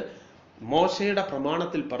കട്ടായിട്ട് മോശയുടെ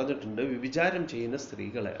പ്രമാണത്തിൽ പറഞ്ഞിട്ടുണ്ട്, വ്യഭിചാരം ചെയ്യുന്ന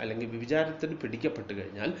സ്ത്രീകളെ അല്ലെങ്കിൽ വ്യഭിചാരത്തിന് പിടിക്കപ്പെട്ടു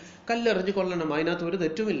കഴിഞ്ഞാൽ കല്ലെറിഞ്ഞു കൊല്ലണം. അതിനകത്ത് ഒരു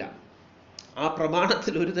തെറ്റുമില്ല. ആ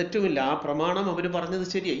പ്രമാണത്തിൽ ഒരു തെറ്റുമില്ല. ആ പ്രമാണം അവർ പറഞ്ഞത്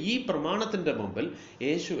ശരിയാ. ഈ പ്രമാണത്തിന്റെ മുമ്പിൽ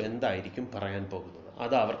യേശു എന്തായിരിക്കും പറയാൻ പോകുന്നത്?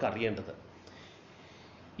 അതാ അവർക്ക് അറിയേണ്ടത്.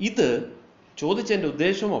 ഇത് ചോദിച്ചതിന്റെ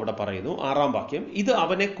ഉദ്ദേശവും അവിടെ പറയുന്നു. 6-ാം വാക്യം, ഇത്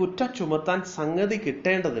അവനെ കുറ്റം ചുമത്താൻ സംഗതി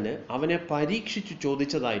കിട്ടേണ്ടതിന് അവനെ പരീക്ഷിച്ചു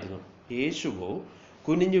ചോദിച്ചതായിരുന്നു. യേശുവോ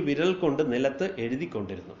കുനിഞ്ഞു വിരൽ കൊണ്ട് നിലത്ത്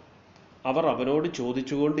എഴുതിക്കൊണ്ടിരുന്നു. അവർ അവനോട്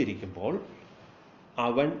ചോദിച്ചുകൊണ്ടിരിക്കുമ്പോൾ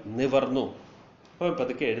അവൻ നിവർന്നു. അവൻ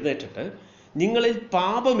പതുക്കെ എഴുന്നേറ്റിട്ട്, നിങ്ങളിൽ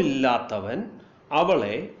പാപമില്ലാത്തവൻ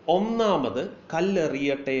അവളെ ഒന്നാമത്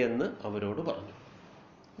കല്ലെറിയട്ടെ എന്ന് അവരോട് പറഞ്ഞു.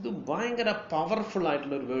 ഇത് ഭയങ്കര പവർഫുൾ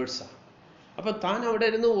ആയിട്ടുള്ള ഒരു വേഴ്സാണ്. അപ്പൊ താൻ അവിടെ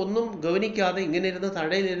ഇരുന്ന് ഒന്നും ഗവനിക്കാതെ ഇങ്ങനെ ഇരുന്ന്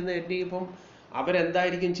തടയിലിരുന്ന് എണ്ണിയപ്പം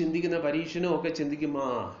അവരെന്തായിരിക്കും ചിന്തിക്കുന്ന? പരീക്ഷനും ഒക്കെ ചിന്തിക്കും,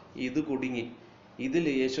 ഇത് കുടുങ്ങി, ഇതിൽ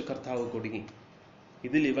യേശു കർത്താവ് കുടുങ്ങി,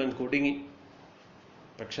 ഇതിൽ ഇവൻ കുടുങ്ങി.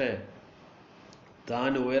 പക്ഷേ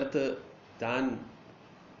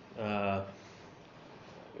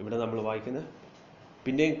ഇവിടെ നമ്മൾ വായിക്കുന്നത്,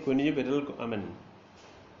 പിന്നെ കുനിഞ്ഞു വിരൽ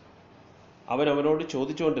അവൻ അവനോട്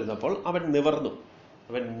ചോദിച്ചുകൊണ്ടിരുന്നപ്പോൾ അവൻ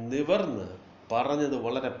നിവർന്ന് പറഞ്ഞത്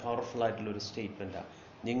വളരെ പവർഫുൾ ആയിട്ടുള്ള ഒരു സ്റ്റേറ്റ്മെന്റാണ്.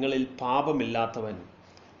 നിങ്ങളിൽ പാപമില്ലാത്തവൻ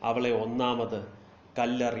അവളെ ഒന്നാമത്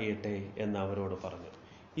കല്ലെറിയട്ടെ എന്ന് അവരോട് പറഞ്ഞു.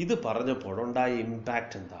 ഇത് പറഞ്ഞപ്പോഴുണ്ടായ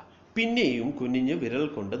ഇമ്പാക്റ്റ് എന്താ? പിന്നെയും കുനിഞ്ഞ് വിരൽ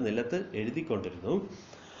കൊണ്ട് നിലത്ത് എഴുതിക്കൊണ്ടിരുന്നു.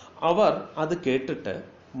 അവർ അത് കേട്ടിട്ട്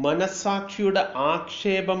മനസ്സാക്ഷിയുടെ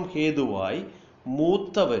ആക്ഷേപം ഹേതുവായി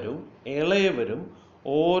മൂത്തവരും ഇളയവരും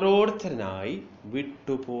ഓരോരുത്തരനായി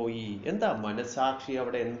വിട്ടുപോയി. എന്താ മനസ്സാക്ഷി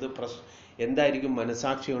അവിടെ എന്തായിരിക്കും?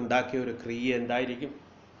 മനസ്സാക്ഷി ഉണ്ടാക്കിയ ഒരു ക്രിയ എന്തായിരിക്കും?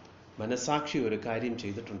 മനസ്സാക്ഷി ഒരു കാര്യം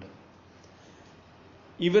ചെയ്തിട്ടുണ്ട്.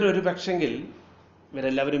 ഇവരൊരു പക്ഷെങ്കിൽ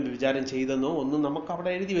ഇവരെല്ലാവരും വിചാരം ചെയ്തെന്നോ ഒന്നും നമുക്ക്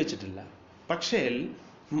അവിടെ എഴുതി വെച്ചിട്ടില്ല. പക്ഷേ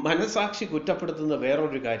മനസ്സാക്ഷി കുറ്റപ്പെടുത്തുന്ന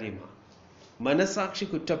വേറൊരു കാര്യമാണ്. മനസ്സാക്ഷി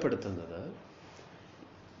കുറ്റപ്പെടുത്തുന്നത്,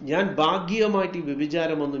 ഞാൻ ഭാഗികമായിട്ട് ഈ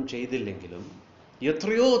വ്യഭിചാരമൊന്നും ചെയ്തില്ലെങ്കിലും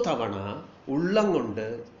എത്രയോ തവണ ഉള്ളം കൊണ്ട്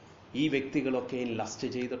ഈ വ്യക്തികളൊക്കെ ലസ്റ്റ്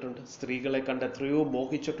ചെയ്തിട്ടുണ്ട്. സ്ത്രീകളെ കണ്ട് എത്രയോ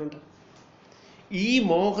മോഹിച്ചിട്ടുണ്ട്. ഈ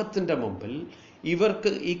മോഹത്തിൻ്റെ മുമ്പിൽ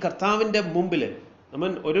ഇവർക്ക്, ഈ കർത്താവിൻ്റെ മുമ്പിൽ,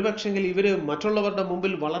 ഒരു പക്ഷെങ്കിൽ ഇവർ മറ്റുള്ളവരുടെ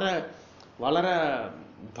മുമ്പിൽ വളരെ വളരെ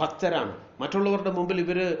ഭക്തരാണ്. മറ്റുള്ളവരുടെ മുമ്പിൽ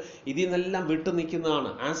ഇവർ ഇതിൽ നിന്നെല്ലാം വിട്ടു നിൽക്കുന്നതാണ്.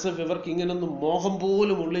 ആസ് എഫ് ഇവർക്ക് ഇങ്ങനൊന്നും മോഹം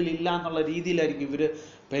പോലും ഉള്ളിലില്ല എന്നുള്ള രീതിയിലായിരിക്കും ഇവർ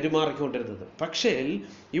പെരുമാറിക്കൊണ്ടിരുന്നത്. പക്ഷേ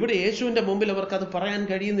ഇവിടെ യേശുവിൻ്റെ മുമ്പിൽ അവർക്കത് പറയാൻ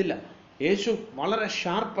കഴിയുന്നില്ല. യേശു വളരെ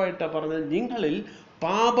ഷാർപ്പായിട്ടാണ് പറഞ്ഞത്, നിങ്ങളിൽ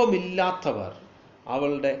പാപമില്ലാത്തവർ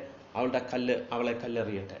അവളെ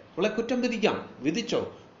കല്ലെറിയട്ടെ. അവളെ കുറ്റം വിധിക്കാം, വിധിച്ചോ.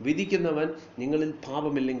 വിധിക്കുന്നവൻ നിങ്ങളിൽ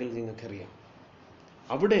പാപമില്ലെങ്കിൽ നിങ്ങൾക്കറിയാം.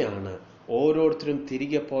 അവിടെയാണ് ഓരോരുത്തരും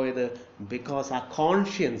തിരികെ പോയത്. ബിക്കോസ് ആ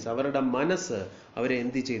കോൺഷ്യൻസ്, അവരുടെ മനസ്സ് അവരെ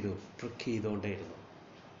എന്ത് ചെയ്തു? പ്രിക്ക് ചെയ്തുകൊണ്ടേയിരുന്നു.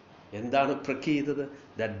 എന്താണ് പ്രിക്ക് ചെയ്തത്?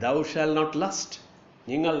 That thou shall not lust.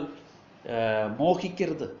 നിങ്ങൾ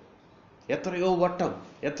മോഹിക്കരുത്. എത്രയോ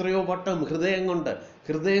വട്ടം ഹൃദയം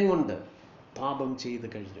കൊണ്ട് പാപം ചെയ്ത്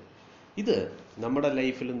കഴിഞ്ഞു. ഇത് നമ്മുടെ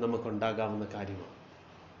ലൈഫിലും നമുക്കുണ്ടാകാവുന്ന കാര്യമാണ്.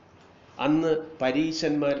 അന്ന്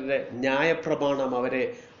പരീശന്മാരുടെ ന്യായപ്രമാണം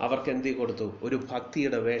അവർക്ക് എന്ത് കൊടുത്തു? ഒരു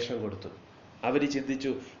ഭക്തിയുടെ വേഷം കൊടുത്തു. അവർ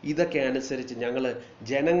ചിന്തിച്ചു, ഇതൊക്കെ അനുസരിച്ച്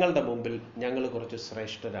ജനങ്ങളുടെ മുമ്പിൽ ഞങ്ങൾ കുറച്ച്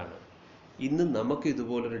ശ്രേഷ്ഠരാണ്. ഇന്ന് നമുക്ക്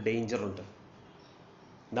ഇതുപോലൊരു ഡേഞ്ചറുണ്ട്.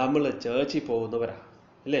 നമ്മൾ ചേർച്ചിൽ പോകുന്നവരാ,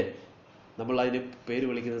 അല്ലേ? നമ്മൾ അതിന് പേര്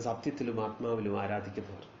വിളിക്കുന്നത് സത്യത്തിലും ആത്മാവിലും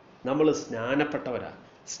ആരാധിക്കുന്നവർ. നമ്മൾ സ്നാനപ്പെട്ടവരാ.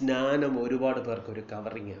 സ്നാനം ഒരുപാട് പേർക്ക് ഒരു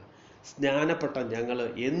കവറിങ്ങാണ്. സ്നാനപ്പെട്ട ഞങ്ങൾ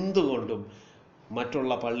എന്തുകൊണ്ടും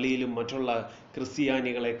മറ്റുള്ള പള്ളിയിലും മറ്റുള്ള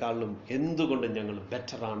ക്രിസ്ത്യാനികളെക്കാളും എന്തുകൊണ്ടും ഞങ്ങൾ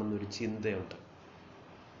ബെറ്ററാണെന്നൊരു ചിന്തയുണ്ട്.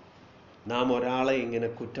 നാം ഒരാളെ ഇങ്ങനെ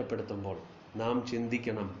കുറ്റപ്പെടുത്തുമ്പോൾ നാം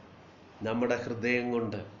ചിന്തിക്കണം, നമ്മുടെ ഹൃദയം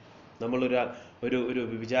കൊണ്ട് ഒരു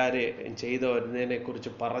വിചാരം ചെയ്തതിനെ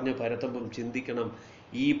കുറിച്ച് പറഞ്ഞു പരത്തുമ്പം ചിന്തിക്കണം,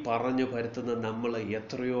 ഈ പറഞ്ഞു പരത്തുന്ന നമ്മൾ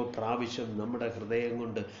എത്രയോ പ്രാവശ്യം നമ്മുടെ ഹൃദയം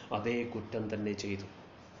കൊണ്ട് അതേ കുറ്റം തന്നെ ചെയ്തു.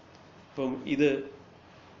 ഇപ്പം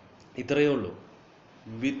ഇത്രയേ ഉള്ളൂ.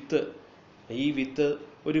 ഈ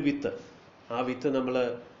വിത്ത് ആ വിത്ത് നമ്മൾ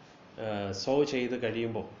സോ ചെയ്ത്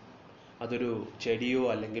കഴിയുമ്പോൾ അതൊരു ചെടിയോ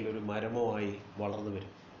അല്ലെങ്കിൽ ഒരു മരമോ ആയി വളർന്നു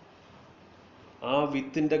വരും. ആ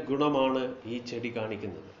വിത്തിൻ്റെ ഗുണമാണ് ഈ ചെടി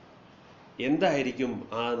കാണിക്കുന്നത്. എന്തായിരിക്കും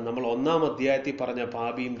നമ്മൾ 1-ാം അധ്യായത്തിൽ പറഞ്ഞ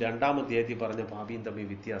പാപിയും 2-ാം അധ്യായത്തിൽ പറഞ്ഞ പാപിയും തമ്മിൽ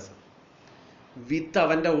വ്യത്യാസം? വിത്ത്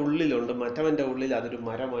അവൻ്റെ ഉള്ളിലുണ്ട്, മറ്റവൻ്റെ ഉള്ളിൽ അതൊരു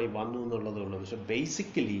മരമായി വന്നു എന്നുള്ളതേ ഉള്ളൂ. പക്ഷെ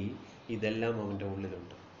ബേസിക്കലി ഇതെല്ലാം അവൻ്റെ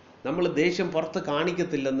ഉള്ളിലുണ്ട്. നമ്മൾ ദേഷ്യം പുറത്ത്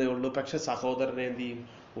കാണിക്കത്തില്ലെന്നേ ഉള്ളൂ, പക്ഷെ സഹോദരനെ എന്ത് ചെയ്യും?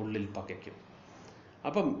 ഉള്ളിൽ പകയ്ക്കും.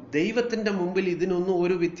 അപ്പം ദൈവത്തിൻ്റെ മുമ്പിൽ ഇതിനൊന്നും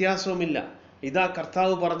ഒരു വ്യത്യാസവുമില്ല. ഇതാ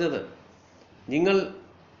കർത്താവ് പറഞ്ഞത്. നിങ്ങൾ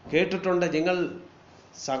കേട്ടിട്ടുണ്ട്,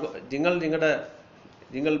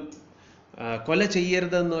 നിങ്ങൾ കൊല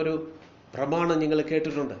ചെയ്യരുതെന്നൊരു പ്രമാണം നിങ്ങൾ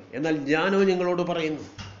കേട്ടിട്ടുണ്ട്. എന്നാൽ ഞാനോ നിങ്ങളോട് പറയുന്നു,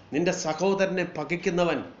 നിന്റെ സഹോദരനെ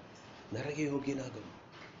പകയ്ക്കുന്നവൻ നരകയോഗ്യനാകും.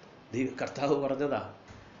 കർത്താവ് പറഞ്ഞതാ.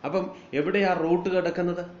 അപ്പം എവിടെയാ റൂട്ട്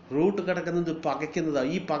കിടക്കുന്നത്? പകയ്ക്കുന്നതാ.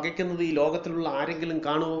 ഈ പകയ്ക്കുന്നത് ഈ ലോകത്തിലുള്ള ആരെങ്കിലും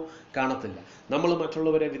കാണുമോ? കാണത്തില്ല. നമ്മൾ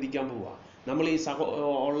മറ്റുള്ളവരെ വിധിക്കാൻ പോവുക. നമ്മൾ ഈ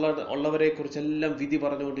ഉള്ളവരെ കുറിച്ചെല്ലാം വിധി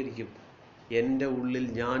പറഞ്ഞുകൊണ്ടിരിക്കും. എൻ്റെ ഉള്ളിൽ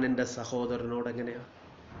ഞാൻ എൻ്റെ സഹോദരനോട് എങ്ങനെയാ?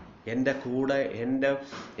 എൻ്റെ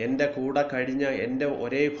കൂടെ കഴിഞ്ഞ, എൻ്റെ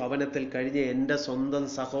ഒരേ ഭവനത്തിൽ കഴിഞ്ഞ എൻ്റെ സ്വന്തം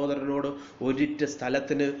സഹോദരനോട് ഒരിറ്റ്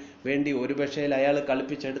സ്ഥലത്തിന് വേണ്ടി ഒരു പക്ഷേ അയാൾ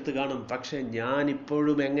കളിപ്പിച്ചെടുത്ത് കാണും. പക്ഷെ ഞാൻ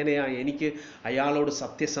ഇപ്പോഴും എങ്ങനെയാ? എനിക്ക് അയാളോട്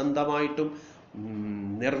സത്യസന്ധമായിട്ടും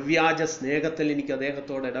നിർവ്യാജ സ്നേഹത്തിൽ എനിക്ക്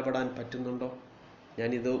അദ്ദേഹത്തോട് ഇടപെടാൻ പറ്റുന്നുണ്ടോ?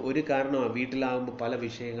 ഞാനിത് ഒരു കാരണമാണ്. വീട്ടിലാകുമ്പോൾ പല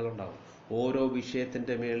വിഷയങ്ങളുണ്ടാവും. ഓരോ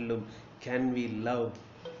വിഷയത്തിൻ്റെ മേളിലും can we love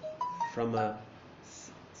from A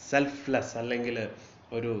selfless, അല്ലെങ്കിൽ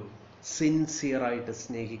ഒരു സിൻസിയറായിട്ട്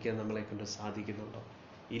സ്നേഹിക്കാൻ നമ്മളെ കൊണ്ട് സാധിക്കുന്നുണ്ടോ?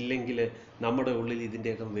 ഇല്ലെങ്കിൽ നമ്മുടെ ഉള്ളിൽ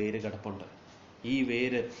ഇതിൻ്റെയൊക്കെ വേര് കിടപ്പുണ്ട്. ഈ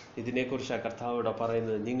വേര്, ഇതിനെക്കുറിച്ചാണ് കർത്താവോട്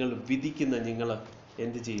പറയുന്നത്. നിങ്ങൾ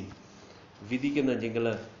എന്ത് ചെയ്യും?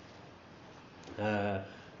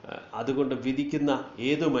 അതുകൊണ്ട് വിധിക്കുന്ന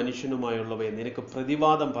ഏതു മനുഷ്യനുമായുള്ളവയെ നിനക്ക്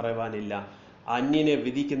പ്രതിവാദം പറയുവാനില്ല. അന്യനെ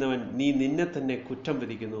വിധിക്കുന്നവൻ നിന്നെ തന്നെ കുറ്റം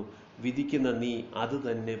വിധിക്കുന്നു. വിധിക്കുന്ന നീ അത്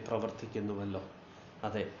തന്നെ പ്രവർത്തിക്കുന്നുവല്ലോ.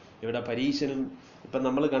 അതെ, ഇവിടെ പരീശനും ഇപ്പം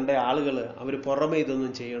നമ്മൾ കണ്ട ആളുകൾ അവർ പുറമെ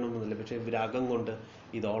ഇതൊന്നും ചെയ്യണമെന്നില്ല, പക്ഷെ ഇവരകം കൊണ്ട്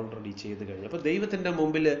ഇത് ഓൾറെഡി ചെയ്ത് കഴിഞ്ഞു. അപ്പോൾ ദൈവത്തിൻ്റെ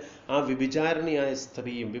മുമ്പിൽ ആ വ്യഭിചാരിണിയായ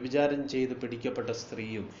സ്ത്രീയും വ്യഭിചാരം ചെയ്ത് പിടിക്കപ്പെട്ട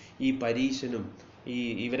സ്ത്രീയും ഈ പരീശനും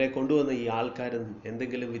ഇവരെ കൊണ്ടുവന്ന ഈ ആൾക്കാരും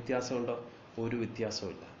എന്തെങ്കിലും വ്യത്യാസമുണ്ടോ? ഒരു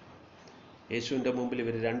വ്യത്യാസമില്ല. യേശുവിൻ്റെ മുമ്പിൽ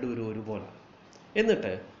ഇവർ രണ്ടുപേരും ഒരുപോലെ.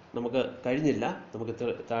 എന്നിട്ട് നമുക്ക് കഴിഞ്ഞില്ല, നമുക്ക്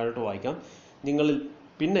താഴോട്ട് വായിക്കാം. നിങ്ങളിൽ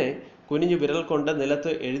പിന്നെ കുനിഞ്ഞു വിരൽ കൊണ്ട്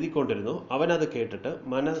നിലത്ത് എഴുതിക്കൊണ്ടിരുന്നു. അവർ അത് കേട്ടിട്ട്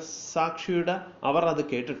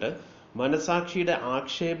മനസാക്ഷിയുടെ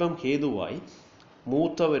ആക്ഷേപം ഹേതുവായി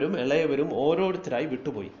മൂത്തവരും ഇളയവരും ഓരോരുത്തരായി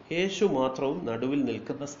വിട്ടുപോയി. യേശു മാത്രവും നടുവിൽ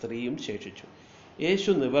നിൽക്കുന്ന സ്ത്രീയും ശേഷിച്ചു. യേശു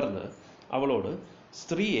നിവർന്ന് അവളോട്,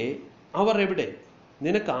 സ്ത്രീയെ, അവർ എവിടെ?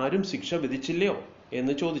 നിനക്ക് ആരും ശിക്ഷ വിധിച്ചില്ലയോ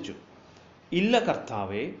എന്ന് ചോദിച്ചു. ഇല്ല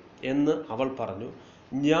കർത്താവേ എന്ന് അവൾ പറഞ്ഞു.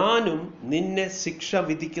 ഞാനും നിന്നെ ശിക്ഷ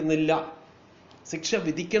വിധിക്കുന്നില്ല. ശിക്ഷ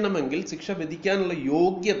വിധിക്കണമെങ്കിൽ ശിക്ഷ വിധിക്കാനുള്ള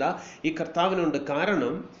യോഗ്യത ഈ കർത്താവിനുണ്ട്.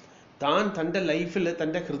 കാരണം താൻ തൻ്റെ ലൈഫിൽ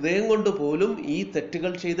തൻ്റെ ഹൃദയം കൊണ്ട് പോലും ഈ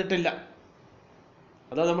തെറ്റുകൾ ചെയ്തിട്ടില്ല.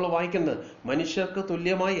 അതാ നമ്മൾ വായിക്കുന്നത്. മനുഷ്യർക്ക്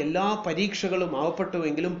തുല്യമായി എല്ലാ പരീക്ഷകളും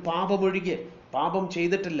ആവപ്പെട്ടുവെങ്കിലും പാപമൊഴികെ പാപം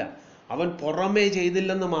ചെയ്തിട്ടില്ല. അവൻ പുറമേ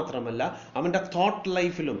ചെയ്തില്ലെന്ന് മാത്രമല്ല, അവൻ്റെ തോട്ട്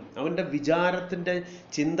ലൈഫിലും അവൻ്റെ വിചാരത്തിൻ്റെ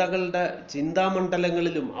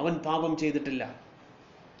ചിന്താമണ്ഡലങ്ങളിലും അവൻ പാപം ചെയ്തിട്ടില്ല.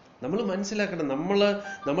 നമ്മൾ മനസ്സിലാക്കണം,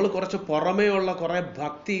 നമ്മൾ കുറച്ച് പുറമേ ഉള്ള കുറേ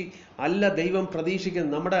ഭക്തി അല്ല ദൈവം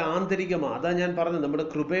പ്രതീക്ഷിക്കുന്നത്, നമ്മുടെ ആന്തരികമാണ്. അതാ ഞാൻ പറഞ്ഞത്, നമ്മുടെ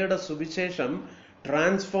കൃപയുടെ സുവിശേഷം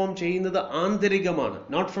ട്രാൻസ്ഫോം ചെയ്യുന്നത് ആന്തരികമാണ്,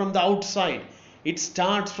 not from the outside. It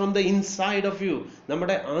starts from the inside of U.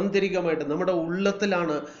 നമ്മുടെ ആന്തരികമായിട്ട് നമ്മുടെ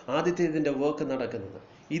ഉള്ളത്തിലാണ് ആദ്യത്തെ ഇതിൻ്റെ വർക്ക് നടക്കുന്നത്.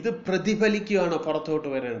 ഇത് പ്രതിഫലിക്കുകയാണ് പുറത്തോട്ട്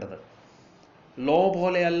വരേണ്ടത്. ലോ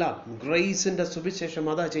പോലെയല്ല, ഗ്രേസിൻ്റെ സുവിശേഷം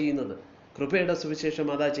അതാ ചെയ്യുന്നത്, കൃപയുടെ സുവിശേഷം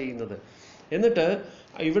അതാ ചെയ്യുന്നത്. എന്നിട്ട്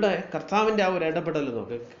ഇവിടെ കർത്താവിൻ്റെ ആ ഒരു ഇടപെടൽ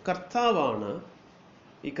നോക്ക്.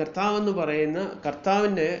 ഈ കർത്താവെന്ന് പറയുന്ന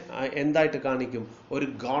കർത്താവിനെ എന്തായിട്ട് കാണിക്കും? ഒരു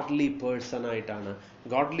ഗോഡ്ലി പേഴ്സൺ ആയിട്ടാണ്.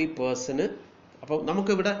 ഗോഡ്ലി പേഴ്സണ് അപ്പോൾ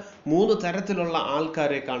നമുക്കിവിടെ 3 തരത്തിലുള്ള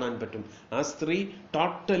ആൾക്കാരെ കാണാൻ പറ്റും. ആ സ്ത്രീ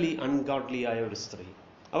ടോട്ടലി അൺഗോഡ്ലി ആയ ഒരു സ്ത്രീ.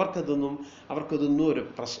 അവർക്കിതൊന്നും ഒരു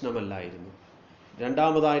പ്രശ്നമല്ലായിരുന്നു.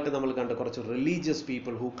 രണ്ടാമതായിട്ട് നമ്മൾ കണ്ട കുറച്ച് religious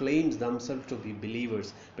people who claims themself to B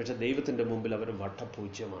believers, പക്ഷെ ദൈവത്തിൻ്റെ മുമ്പിൽ അവർ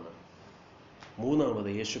വട്ടപൂജ്യമാണ്. മൂന്നാമത്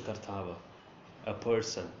യേശു കർത്താവ്, A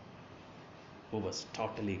person who was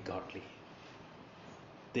totally godly,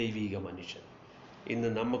 ദൈവിക മനുഷ്യൻ. ഇന്ന്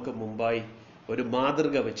നമുക്ക് മുമ്പായി ഒരു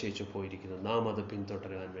മാതൃക വെച്ചേച്ചു പോയിരിക്കുന്നു. നാം അത്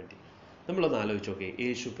പിന്തുടരാൻ വേണ്ടി നമ്മളൊന്ന് ആലോചിച്ച് നോക്കേ,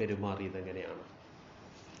 യേശു പെരുമാറിയത് എങ്ങനെയാണ്?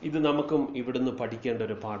 ഇത് നമുക്കും ഇവിടുന്ന് പഠിക്കേണ്ട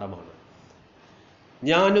ഒരു പാഠമാണ്.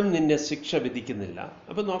 ഞാനും നിന്നെ ശിക്ഷ വിധിക്കുന്നില്ല.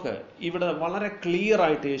 അപ്പം നോക്ക്, ഇവിടെ വളരെ ക്ലിയർ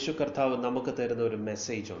ആയിട്ട് യേശു കർത്താവ് നമുക്ക് തരുന്ന ഒരു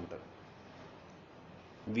മെസ്സേജ് ഉണ്ട്.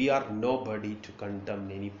 V R no buddy to കണ്ടം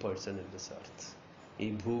any person in this earth. ഈ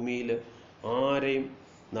ഭൂമിയിൽ ആരെയും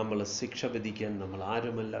നമ്മൾ ശിക്ഷ വിധിക്കാൻ നമ്മൾ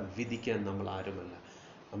ആരുമല്ല, വിധിക്കാൻ നമ്മൾ ആരുമല്ല.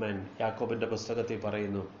 ആമേൻ. യാക്കോബിൻ്റെ പുസ്തകത്തിൽ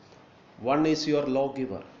പറയുന്നു, one is your law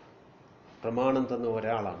giver. പ്രമാണം തന്ന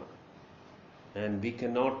ഒരാളാണ്. And we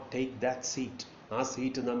can not take that seat. ആ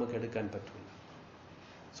സീറ്റ് നമുക്ക് എടുക്കാൻ പറ്റില്ല.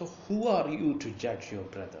 So who are you to judge your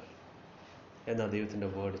brother എന്നാ ദൈവത്തിൻ്റെ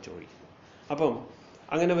വേർഡ് ചോദിക്കുന്നു. അപ്പം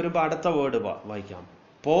അങ്ങനെ വരുമ്പോൾ അടുത്ത വേർഡ് വായിക്കാം.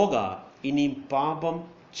 പോക, ഇനിയും പാപം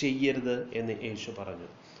ചെയ്യരുത് എന്ന് യേശു പറഞ്ഞു.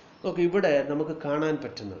 നോക്ക്, ഇവിടെ നമുക്ക് കാണാൻ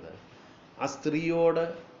പറ്റുന്നത് ആ സ്ത്രീയോട്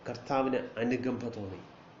കർത്താവിന് അനുകമ്പ തോന്നി,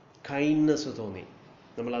 കൈൻഡ്നെസ് തോന്നി.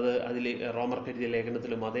 നമ്മളത് അതിൽ റോമർക്കെഴുതിയ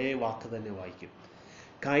ലേഖനത്തിലും അതേ വാക്ക് തന്നെ വായിക്കും.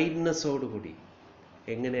 കൈൻഡ്നെസ്സോടുകൂടി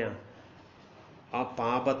എങ്ങനെയാ ആ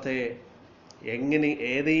പാപത്തെ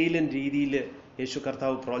ഏതെങ്കിലും രീതിയിൽ യേശു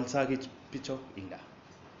കർത്താവ് പ്രോത്സാഹിപ്പിച്ചോ? ഇല്ല.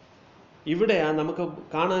 ഇവിടെ നമുക്ക്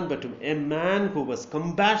കാണാൻ പറ്റും a man who was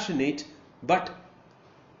compassionate but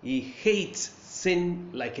he hates sin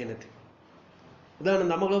like anything. ഇതാണ്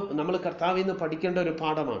നമ്മൾ കർത്താവിൽ നിന്ന് പഠിക്കേണ്ട ഒരു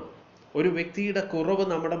പാഠമാണ്. ഒരു വ്യക്തിയുടെ കുറവ്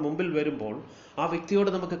നമ്മുടെ മുമ്പിൽ വരുമ്പോൾ ആ വ്യക്തിയോട്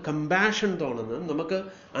നമുക്ക് കമ്പാഷൻ തോന്നണം, നമുക്ക്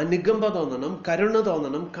അനുകമ്പ തോന്നണം, കരുണ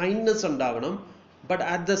തോന്നണം, കൈൻഡ്നെസ് ഉണ്ടാവണം. But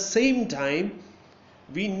at the same time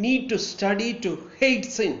we need to study to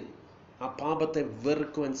hate sin. ആ പാപത്തെ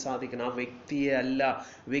വെറുക്കുവാൻ സാധിക്കണം. ആ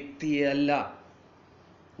വ്യക്തിയെ അല്ല.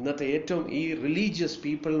 ഇന്നത്തെ ഏറ്റവും ഈ റിലീജിയസ്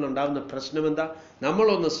പീപ്പിളിനുണ്ടാകുന്ന പ്രശ്നം എന്താ?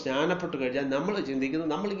 നമ്മളൊന്ന് സ്നാനപ്പെട്ട് കഴിഞ്ഞാൽ നമ്മൾ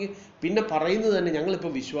ചിന്തിക്കുന്നത്, പിന്നെ പറയുന്നത് തന്നെ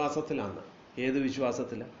ഞങ്ങളിപ്പോൾ വിശ്വാസത്തിലാണ്. ഏത്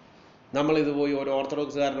വിശ്വാസത്തിലാണ്? നമ്മളിത് പോയി ഒരു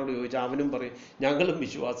ഓർത്തഡോക്സുകാരനോട് ചോദിച്ചാൽ അവനും പറയും ഞങ്ങളും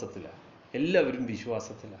വിശ്വാസത്തിലാണ്. എല്ലാവരും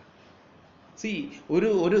വിശ്വാസത്തിലാണ്.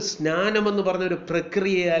 ഒരു സ്നാനമെന്ന് പറഞ്ഞ ഒരു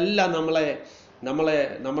പ്രക്രിയയല്ല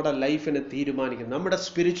നമ്മുടെ ലൈഫിനെ തീരുമാനിക്കുന്നത്. നമ്മുടെ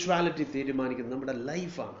സ്പിരിച്വാലിറ്റി തീരുമാനിക്കുന്നത് നമ്മുടെ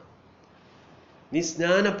ലൈഫാണ്. നീ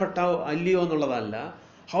സ്നാനപ്പെട്ടോ അല്ലയോ എന്നുള്ളതല്ല.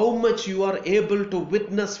 How much you are able to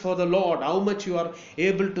witness for the Lord, how much you are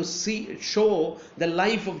able to show the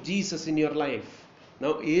life of Jesus in your life.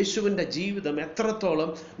 യേശുവിൻ്റെ ജീവിതം എത്രത്തോളം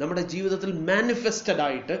നമ്മുടെ ജീവിതത്തിൽ മാനിഫെസ്റ്റഡ്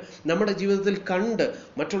ആയിട്ട് നമ്മുടെ ജീവിതത്തിൽ കണ്ട്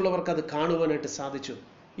മറ്റുള്ളവർക്ക് അത് കാണുവാനായിട്ട് സാധിച്ചു.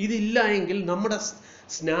 ഇതില്ല എങ്കിൽ നമ്മുടെ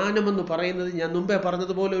സ്നാനമെന്ന് പറയുന്നത് ഞാൻ മുമ്പേ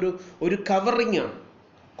പറഞ്ഞതുപോലെ ഒരു കവറിങ് ആണ്.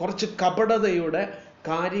 കുറച്ച് കപടതയുടെ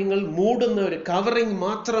കാര്യങ്ങൾ മൂടുന്ന ഒരു കവറിങ്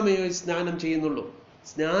മാത്രമേ സ്നാനം ചെയ്യുന്നുള്ളൂ.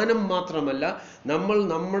 സ്നാനം മാത്രമല്ല, നമ്മൾ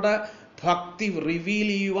നമ്മുടെ ഭക്തി റിവീൽ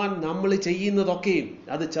ചെയ്യുവാൻ നമ്മൾ ചെയ്യുന്നതൊക്കെയും,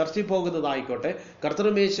 അത് ചർച്ചിൽ പോകുന്നതായിക്കോട്ടെ,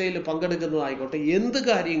 കർത്തൃമേശയിൽ പങ്കെടുക്കുന്നതായിക്കോട്ടെ, എന്ത്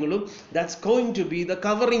കാര്യങ്ങളും that's going to B the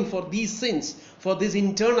covering for these since, for these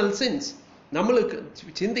internal since. നമ്മൾ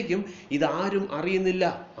ചിന്തിക്കും ഇതാരും അറിയുന്നില്ല,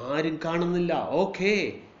 ആരും കാണുന്നില്ല, ഓക്കെ.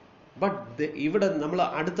 ബട്ട് ഇവിടെ നമ്മൾ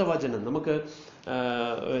അടുത്ത വചനം നമുക്ക്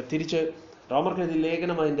തിരിച്ച് റോമർക്ക്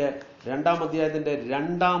ലേഖനം അതിൻ്റെ 2-ാം അധ്യായത്തിൻ്റെ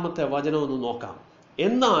 2-ാമത്തെ വചനം ഒന്ന് നോക്കാം.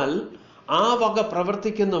 എന്നാൽ ആ വക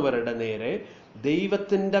പ്രവർത്തിക്കുന്നവരുടെ നേരെ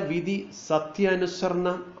ദൈവത്തിൻ്റെ വിധി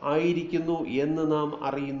സത്യാനുസരണം ആയിരിക്കുന്നു എന്ന് നാം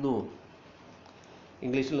അറിയുന്നു.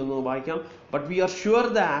 ഇംഗ്ലീഷിൽ ഒന്ന് വായിക്കാം. But we R sure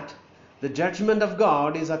that the judgment of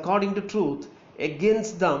God is according to truth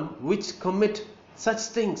against them which commit such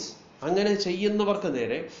things. അങ്ങനെ ചെയ്യുന്നവർക്ക്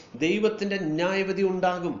നേരെ ദൈവത്തിൻ്റെ ന്യായവിധി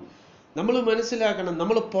ഉണ്ടാകും. നമ്മൾ മനസ്സിലാക്കണം,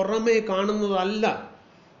 നമ്മൾ പുറമേ കാണുന്നതല്ല.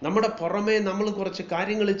 നമ്മുടെ പുറമേ നമ്മൾ കുറച്ച്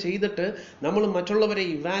കാര്യങ്ങൾ ചെയ്തിട്ട് നമ്മൾ മറ്റുള്ളവരെ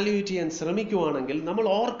ഇവാലുവേറ്റ് ചെയ്യാൻ ശ്രമിക്കുവാണെങ്കിൽ നമ്മൾ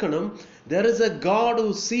ഓർക്കണം, there is a God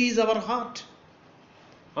who sees our heart.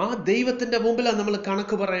 ആ ദൈവത്തിൻ്റെ മുമ്പിലാണ് നമ്മൾ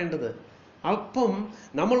കണക്ക് പറയേണ്ടത്. അപ്പം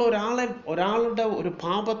നമ്മൾ ഒരാളുടെ ഒരു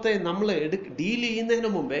പാപത്തെ നമ്മൾ ഡീൽ ചെയ്യുന്നതിന്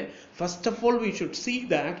മുമ്പേ first of all we should see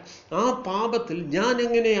that ആ പാപത്തിൽ ഞാൻ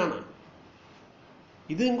എങ്ങനെയാണ്,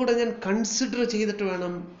 ഇതും കൂടെ ഞാൻ കൺസിഡർ ചെയ്തിട്ട്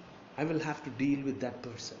വേണം I will have to deal with that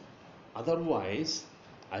person. Otherwise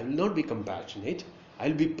I will not be compassionate, I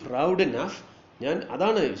will be proud enough.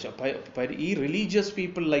 അതാണ് ഈ റിലീജിയസ്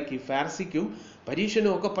പീപ്പിൾ ലൈക്ക് ഈ ഫാർസിക്കും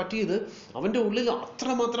പരീക്ഷനും ഒക്കെ പറ്റിയത്. അവൻ്റെ ഉള്ളിൽ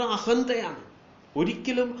അത്രമാത്രം അഹന്തയാണ്.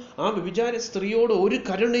 ഒരിക്കലും ആ വ്യഭിചാര സ്ത്രീയോട് ഒരു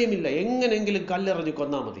കരുണയുമില്ല. എങ്ങനെങ്കിലും കല്ലെറിഞ്ഞ്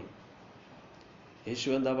കൊന്നാൽ മതി. യേശു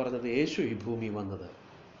എന്താ പറഞ്ഞത്? യേശു ഈ ഭൂമി വന്നത്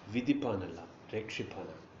വിധിപ്പാനല്ല,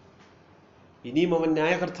 രക്ഷിപ്പാനാണ്. ഇനിയും അവൻ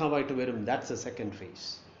ന്യായകർത്താവായിട്ട് വരും. That's A second phase.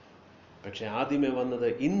 പക്ഷെ ആദ്യമേ വന്നത്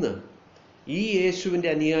ഇന്ന് ഈ യേശുവിൻ്റെ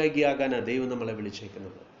അനുയായിയാകാനാണ് ദൈവം നമ്മളെ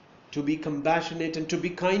വിളിച്ചേക്കുന്നത്. To B compassionate and to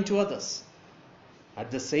be kind to others.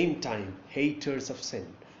 At the same time haters of sin,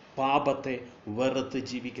 പാപത്തെ വെറുത്ത്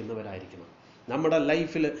ജീവിക്കുന്നവരായിരിക്കണം. നമ്മുടെ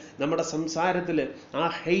ലൈഫിൽ, നമ്മുടെ സംസാരത്തിൽ ആ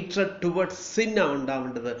ഹേറ്റ്രഡ് ടുവേർഡ്സ് സിൻ ആണ്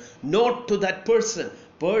ഉണ്ടാവേണ്ടത്, നോട്ട് ടു ദാറ്റ് പേഴ്സൺ.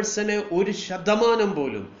 പേഴ്സണെ 1%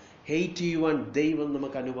 പോലും ഹേറ്റ് ചെയ്യുവാൻ ദൈവം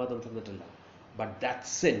നമുക്ക് അനുവാദം തന്നിട്ടില്ല. ബട്ട് ദാറ്റ്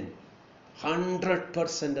സിൻ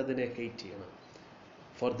 100% അതിനെ ഹേറ്റ് ചെയ്യണം.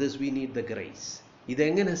 For this we need the grace.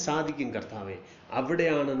 ഇതെങ്ങനെ സാധിക്കും കർത്താവേ?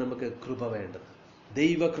 അവിടെയാണ് നമുക്ക് കൃപ വേണ്ടത്.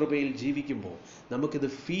 ദൈവകൃപയിൽ ജീവിക്കുമ്പോൾ നമുക്കിത്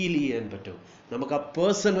ഫീൽ ചെയ്യാൻ പറ്റും. നമുക്ക് ആ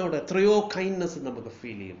പേഴ്സണോട് എത്രയോ കൈൻഡ്നെസ് നമുക്ക്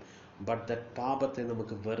ഫീൽ ചെയ്യും. ബട്ട് ദറ്റ് പാപത്തെ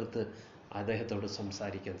നമുക്ക് വെറുത്ത് അദ്ദേഹത്തോട്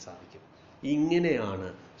സംസാരിക്കാൻ സാധിക്കും. ഇങ്ങനെയാണ്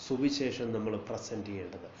സുവിശേഷം നമ്മൾ പ്രസൻറ്റ്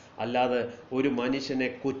ചെയ്യേണ്ടത്. അല്ലാതെ ഒരു മനുഷ്യനെ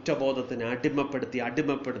കുറ്റബോധത്തിന്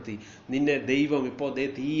അടിമപ്പെടുത്തി നിന്നെ ദൈവം ഇപ്പോൾ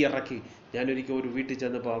തീ ഇറക്കി. ഞാനൊരിക്കൽ ഒരു വീട്ടിൽ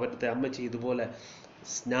ചെന്നപ്പോൾ അവരുടെ അമ്മച്ചി ഇതുപോലെ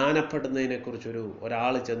സ്നാനപ്പെടുന്നതിനെക്കുറിച്ച്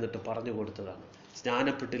ഒരാൾ ചെന്നിട്ട് പറഞ്ഞു കൊടുത്തതാണ്.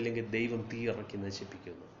 സ്നാനപ്പെട്ടില്ലെങ്കിൽ ദൈവം തീ ഇറക്കി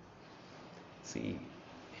നശിപ്പിക്കുന്നു.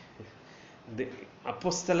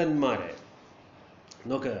 അപ്പോസ്തലന്മാരെ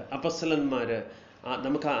നോക്ക്. അപ്പോസ്തലന്മാര്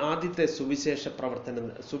നമുക്ക് ആദ്യത്തെ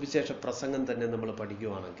സുവിശേഷ പ്രസംഗം തന്നെ നമ്മൾ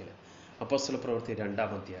പഠിക്കുകയാണെങ്കിൽ അപ്പോസ്തല പ്രവൃത്തി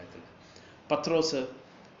 2-ാം അധ്യായത്തിൽ പത്രോസ്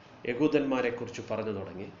യഹൂദന്മാരെ കുറിച്ച് പറഞ്ഞു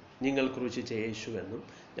തുടങ്ങി. നിങ്ങൾ ക്രൂശിച്ച യേശു എന്നും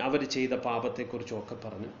അവർ ചെയ്ത പാപത്തെക്കുറിച്ചും ഒക്കെ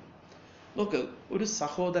പറഞ്ഞു. നോക്ക്, ഒരു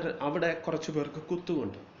സഹോദരൻ അവിടെ കുറച്ചു പേർക്ക്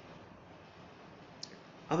കുത്തുകൊണ്ട്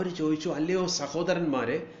അവർ ചോദിച്ചു, അല്ലയോ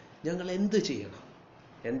സഹോദരന്മാരെ, ഞങ്ങൾ എന്ത് ചെയ്യണം?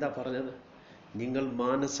 എന്താ പറഞ്ഞത്? നിങ്ങൾ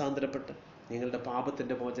മാനസാന്തരപ്പെട്ട് നിങ്ങളുടെ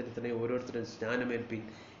പാപത്തിൻ്റെ മോചനത്തിനെ ഓരോരുത്തരും സ്നാനമേൽപ്പിൻ,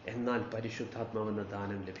 എന്നാൽ പരിശുദ്ധാത്മാവെന്ന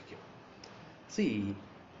ദാനം ലഭിക്കും.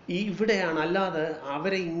 ഇവിടെയാണ്. അല്ലാതെ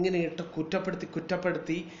അവരെ ഇങ്ങനെ ഇട്ട്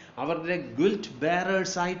കുറ്റപ്പെടുത്തി അവരുടെ ഗിൽറ്റ്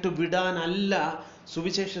ബെയറേഴ്സ് ആയിട്ട് വിടാനല്ല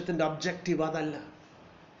സുവിശേഷത്തിൻ്റെ ഒബ്ജക്റ്റീവ്. അതല്ല.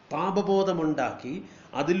 പാപബോധമുണ്ടാക്കി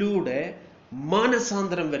അതിലൂടെ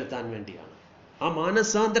മാനസാന്തരം വരുത്താൻ വേണ്ടിയാണ്. ആ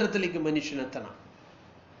മാനസാന്തരത്തിലേക്ക് മനുഷ്യനെത്തണം.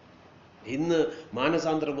 ഇന്ന്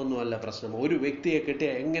മാനസാന്തരമൊന്നുമല്ല പ്രശ്നം. ഒരു വ്യക്തിയെ കിട്ടിയ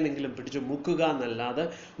എങ്ങനെങ്കിലും പിടിച്ച് മുക്കുക എന്നല്ലാതെ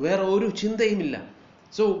വേറെ ഒരു ചിന്തയുമില്ല.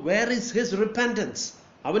 So where is his repentance?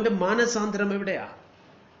 അവൻ്റെ മാനസാന്തരം എവിടെയാ?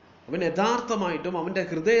 അവൻ യഥാർത്ഥമായിട്ടും അവൻ്റെ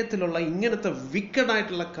ഹൃദയത്തിലുള്ള ഇങ്ങനത്തെ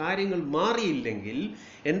വിക്കഡായിട്ടുള്ള കാര്യങ്ങൾ മാറിയില്ലെങ്കിൽ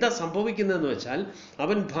എന്താ സംഭവിക്കുന്നതെന്ന് വെച്ചാൽ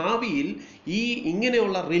അവൻ ഭാവിയിൽ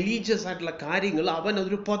ഇങ്ങനെയുള്ള റിലീജിയസ് ആയിട്ടുള്ള കാര്യങ്ങൾ അവൻ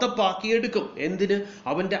അതൊരു പുതപ്പാക്കി എടുക്കും. എന്തിന്?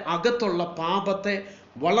 അവൻ്റെ അകത്തുള്ള പാപത്തെ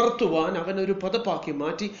വളർത്തുവാൻ അവൻ ഒരു പദപ്പാക്കി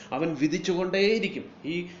മാറ്റി അവൻ വിധിച്ചുകൊണ്ടേയിരിക്കും.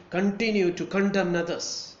 ഈ കണ്ടിന്യൂ ടു കണ്ടംൻ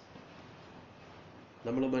അതേഴ്സ്.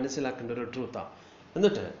 നമ്മൾ മനസ്സിലാക്കേണ്ട ഒരു ട്രൂത്താണ്.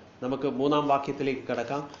 എന്നിട്ട് നമുക്ക് 3-ാം വാക്യത്തിലേക്ക്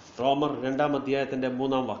കടക്കാം. റോമർ 2-ാം അധ്യായത്തിൻ്റെ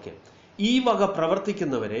 3-ാം വാക്യം. ഈ വക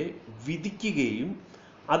പ്രവർത്തിക്കുന്നവരെ വിധിക്കുകയും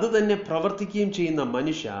അത് തന്നെ പ്രവർത്തിക്കുകയും ചെയ്യുന്ന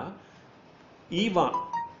മനുഷ്യ,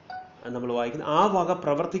 നമ്മൾ വായിക്കുന്ന ആ വക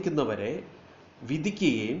പ്രവർത്തിക്കുന്നവരെ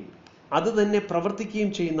വിധിക്കുകയും അത് തന്നെ പ്രവർത്തിക്കുകയും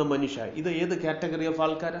ചെയ്യുന്ന മനുഷ്യ, ഇത് ഏത് കാറ്റഗറി ഓഫ്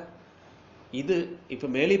ആൾക്കാരാ? ഇത് ഇപ്പം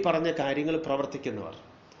മേളി പറഞ്ഞ കാര്യങ്ങൾ പ്രവർത്തിക്കുന്നവർ.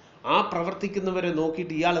 ആ പ്രവർത്തിക്കുന്നവരെ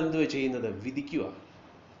നോക്കിയിട്ട് ഇയാൾ എന്തുവാ ചെയ്യുന്നത്? വിധിക്കുക.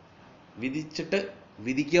 വിധിച്ചിട്ട്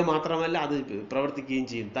വിധിക്കുക മാത്രമല്ല, അത് പ്രവർത്തിക്കുകയും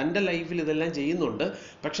ചെയ്യും. തൻ്റെ ലൈഫിൽ ഇതെല്ലാം ചെയ്യുന്നുണ്ട്.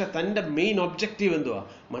 പക്ഷെ തൻ്റെ മെയിൻ ഒബ്ജക്റ്റീവ് എന്തുവാ?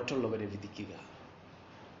 മറ്റുള്ളവരെ വിധിക്കുക.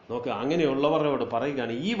 നോക്കുക, അങ്ങനെയുള്ളവരോട്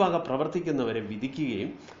പറയുകയാണ്, ഈ വക പ്രവർത്തിക്കുന്നവരെ വിധിക്കുകയും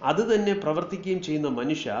അത് തന്നെ പ്രവർത്തിക്കുകയും ചെയ്യുന്ന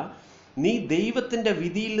മനുഷ്യ, നീ ദൈവത്തിൻ്റെ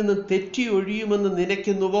വിധിയിൽ നിന്ന് തെറ്റി ഒഴിയുമെന്ന്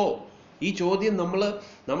നിനയ്ക്കുന്നുവോ? ഈ ചോദ്യം നമ്മൾ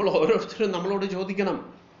ഓരോരുത്തരും നമ്മളോട് ചോദിക്കണം.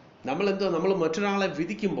 നമ്മൾ മറ്റൊരാളെ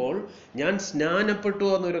വിധിക്കുമ്പോൾ, ഞാൻ സ്നാനപ്പെട്ടു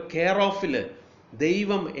എന്നൊരു കെയർ ഓഫിൽ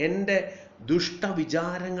ദൈവം എൻ്റെ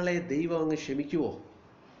ദുഷ്ടവിചാരങ്ങളെ ദൈവം അങ്ങ് ക്ഷമിക്കുവോ?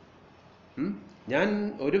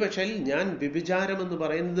 ഞാൻ വ്യഭിചാരം എന്ന്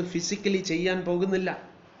പറയുന്നത് ഫിസിക്കലി ചെയ്യാൻ പോകുന്നില്ല.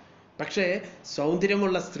 പക്ഷേ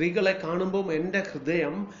സൗന്ദര്യമുള്ള സ്ത്രീകളെ കാണുമ്പോൾ എൻ്റെ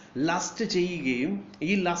ഹൃദയം ലസ്റ്റ് ചെയ്യുകയും ഈ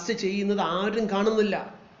ലസ്റ്റ് ചെയ്യുന്നത് ആരും കാണുന്നില്ല.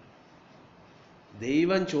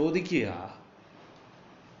 ദൈവം ചോദിക്കുക,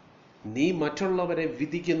 നീ മറ്റുള്ളവരെ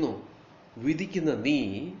വിധിക്കുന്ന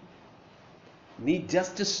നീ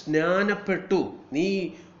ജസ്റ്റ് സ്നാനപ്പെട്ടു, നീ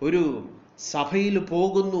ഒരു സഭയിൽ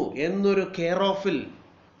പോകുന്നു എന്നൊരു കെയർ ഓഫിൽ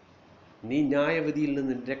നീ ന്യായവിധിയിൽ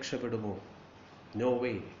നിന്ന് രക്ഷപ്പെടുമോ? No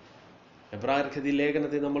way. എബ്രായർക്കെഴുതിയ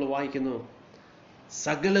ലേഖനത്തിൽ നമ്മൾ വായിക്കുന്നു,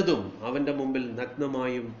 സകലതും അവൻ്റെ മുമ്പിൽ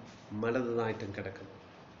നഗ്നമായും മലതായിട്ടും കിടക്കുന്നു.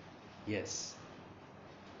 യെസ്,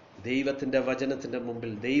 ദൈവത്തിൻ്റെ വചനത്തിൻ്റെ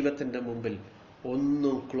മുമ്പിൽ, ദൈവത്തിൻ്റെ മുമ്പിൽ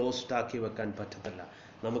ഒന്നും ക്ലോസ്ഡ് ആക്കി വെക്കാൻ പറ്റത്തില്ല.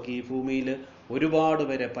 നമുക്ക് ഈ ഭൂമിയിൽ ഒരുപാട്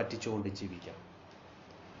പേരെ പറ്റിച്ചുകൊണ്ട് ജീവിക്കാം.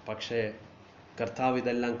 പക്ഷേ കർത്താവ്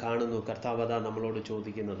ഇതെല്ലാം കാണുന്നു. കർത്താവ് അതാ നമ്മളോട്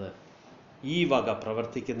ചോദിക്കുന്നത്, ഈ വക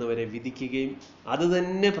പ്രവർത്തിക്കുന്നവരെ വിധിക്കുകയും അത്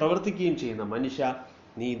തന്നെ പ്രവർത്തിക്കുകയും ചെയ്യുന്ന മനുഷ്യ,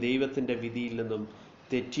 നീ ദൈവത്തിൻ്റെ വിധിയിൽ നിന്നും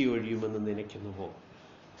തെറ്റി ഒഴിയുമെന്ന് നിനയ്ക്കുന്നുവോ?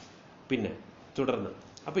 പിന്നെ തുടർന്ന്,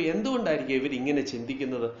 അപ്പോൾ എന്തുകൊണ്ടായിരിക്കും ഇവരിങ്ങനെ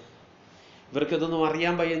ചിന്തിക്കുന്നത്? ഇവർക്കിതൊന്നും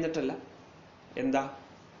അറിയാൻ വയ്യഞ്ഞിട്ടല്ല. എന്താ,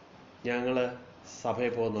 ഞങ്ങൾ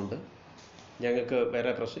സഭയിൽ പോകുന്നുണ്ട്, ഞങ്ങൾക്ക്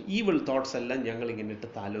വേറെ പ്രശ്നം, ഈവിൾ തോട്ട്സ് എല്ലാം ഞങ്ങളിങ്ങനെ ഇട്ട്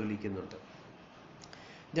താലോലിക്കുന്നുണ്ട്,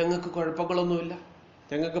 ഞങ്ങൾക്ക് കുഴപ്പങ്ങളൊന്നുമില്ല,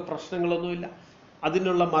 ഞങ്ങൾക്ക് പ്രശ്നങ്ങളൊന്നുമില്ല.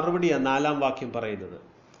 അതിനുള്ള മറുപടിയാണ് 4-ാം വാക്യം പറയുന്നത്.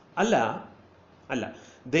 അല്ല,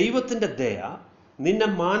 ദൈവത്തിൻ്റെ ദയ നിന്നെ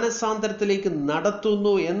മാനസാന്തരത്തിലേക്ക്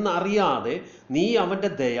നടത്തുന്നു എന്നറിയാതെ നീ അവൻ്റെ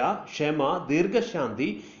ദയ, ക്ഷമ, ദീർഘശാന്തി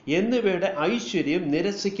എന്നിവയുടെ ഐശ്വര്യം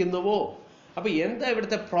നിരസിക്കുന്നുവോ? അപ്പൊ എന്താ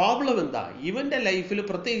ഇവിടുത്തെ പ്രോബ്ലം? എന്താ? ഇവന്റെ ലൈഫിൽ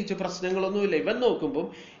പ്രത്യേകിച്ച് പ്രശ്നങ്ങളൊന്നുമില്ല. ഇവൻ നോക്കുമ്പം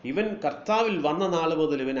ഇവൻ കർത്താവിൽ വന്ന നാൾ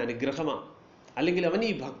മുതൽ ഇവൻ അനുഗ്രഹമാണ്. അല്ലെങ്കിൽ അവൻ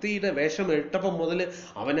ഈ ഭക്തിയുടെ വേഷം ഇട്ടപ്പം മുതൽ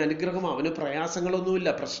അവൻ അനുഗ്രഹം, അവന് പ്രയാസങ്ങളൊന്നുമില്ല,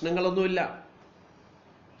 പ്രശ്നങ്ങളൊന്നുമില്ല.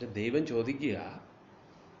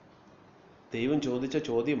 ദൈവം ചോദിച്ച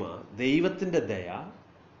ചോദ്യമാ, ദൈവത്തിൻ്റെ ദയ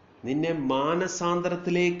നിന്നെ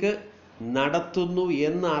മാനസാന്തരത്തിലേക്ക് നടത്തുന്നു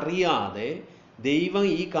എന്നറിയാതെ ദൈവം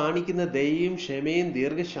ഈ കാണിക്കുന്ന ദയയും ക്ഷമയും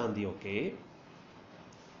ദീർഘശാന്തിയും ഒക്കെ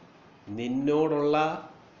നിന്നോടുള്ള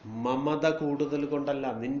മമത കൂടുതൽ കൊണ്ടല്ല,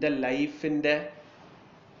 നിന്റെ ലൈഫിൻ്റെ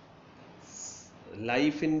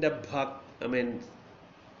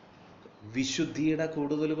വിശുദ്ധിയുടെ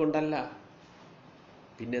കൂടുതൽ കൊണ്ടല്ല.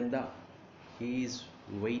 പിന്നെന്താ? Is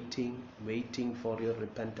waiting for your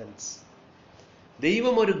repentance.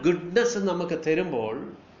 ദൈവം ഒരു ഗുഡ്നെസ് നമുക്ക് തരുമ്പോൾ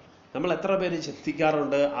നമ്മൾ എത്ര പേര്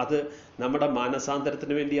ചിന്തിക്കാറുണ്ട് അത് നമ്മുടെ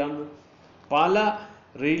മാനസാന്തരത്തിന് വേണ്ടിയാണ്? പല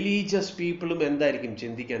റിലീജിയസ് പീപ്പിളും എന്തായിരിക്കും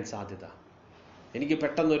ചിന്തിക്കാൻ സാധ്യത? എനിക്ക്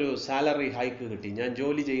പെട്ടെന്നൊരു സാലറി ഹൈക്ക് കിട്ടി, ഞാൻ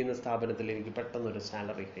ജോലി ചെയ്യുന്ന സ്ഥാപനത്തിൽ എനിക്ക് പെട്ടെന്നൊരു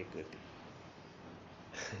സാലറി ഹൈക്ക് കിട്ടി.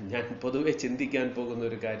 ഞാൻ പൊതുവെ ചിന്തിക്കാൻ പോകുന്ന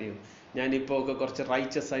ഒരു കാര്യം, ഞാനിപ്പോൾ ഒക്കെ കുറച്ച്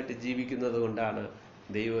റൈച്ചസ് ആയിട്ട് ജീവിക്കുന്നത് കൊണ്ടാണ്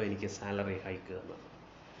ദൈവം എനിക്ക് സാലറി ഹൈക്ക് തന്നത്.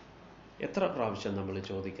 എത്ര പ്രാവശ്യം നമ്മൾ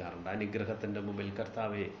ചോദിക്കാറുണ്ട് അനുഗ്രഹത്തിൻ്റെ മുമ്പിൽ,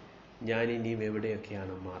 കർത്താവേ ഞാൻ ഇനിയും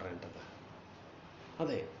എവിടെയൊക്കെയാണ് മാറേണ്ടത്?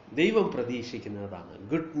 അതെ, ദൈവം പ്രതീക്ഷിക്കുന്നതാണ്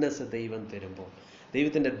ഗുഡ്നെസ്. ദൈവം തരുമ്പോൾ,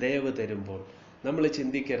 ദൈവത്തിൻ്റെ ദയവ് തരുമ്പോൾ നമ്മൾ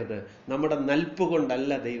ചിന്തിക്കരുത് നമ്മുടെ നൽപ്പ്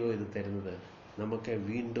കൊണ്ടല്ല ദൈവം ഇത് തരുന്നത്, നമുക്ക്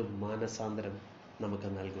വീണ്ടും മാനസാന്തരം നമുക്ക്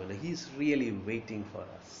നൽകുവാൻ. He's really waiting for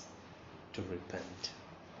us to repent.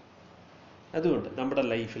 അതുകൊണ്ട് നമ്മുടെ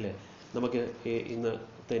ലൈഫിൽ നമുക്ക്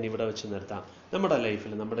ഇന്നത്തേന് ഇവിടെ വെച്ച് നിർത്താം. നമ്മുടെ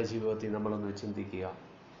ലൈഫിൽ, നമ്മുടെ ജീവിതത്തിൽ നമ്മളൊന്ന് ചിന്തിക്കുക.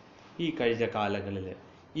 ഈ കഴിഞ്ഞ കാലങ്ങളിൽ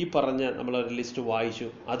ഈ പറഞ്ഞ നമ്മളൊരു ലിസ്റ്റ് വായിച്ചു,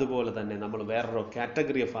 അതുപോലെ തന്നെ നമ്മൾ വേറൊരു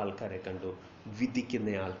കാറ്റഗറി ഓഫ് ആൾക്കാരെ കണ്ടു, വിധിക്കുന്ന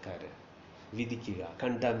ആൾക്കാർ. വിധിക്കുക,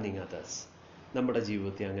 കണ്ടംനിങ് അതേഴ്സ്. നമ്മുടെ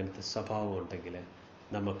ജീവിതത്തിൽ അങ്ങനത്തെ സ്വഭാവം ഉണ്ടെങ്കിൽ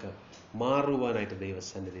നമുക്ക് മാറുവാനായിട്ട്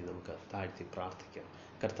ദൈവസന്നിധി നമുക്ക് താഴ്ത്തി പ്രാർത്ഥിക്കാം.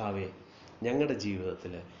 കർത്താവെ, ഞങ്ങളുടെ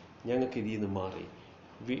ജീവിതത്തിൽ ഞങ്ങൾക്ക് ഇതിൽ നിന്ന് മാറി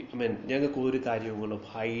ഞങ്ങൾക്ക് ഒരു കാര്യങ്ങളും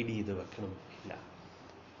ഹൈഡ് ചെയ്ത് വെക്കണം ഇല്ല.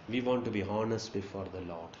 V want to be honest before the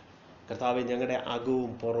Lord. കർത്താവെ, ഞങ്ങളുടെ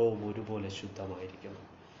അകവും പുറവും ഒരുപോലെ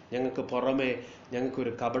ശുദ്ധമായിരിക്കണം. ഞങ്ങൾക്ക് പുറമെ ഞങ്ങൾക്കൊരു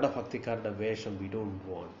കപടഭക്തിക്കാരുടെ വേഷം വി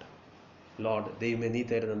ഡോണ്ട് വാണ്ട്. ലോർഡ്, ദൈവമേ, നീ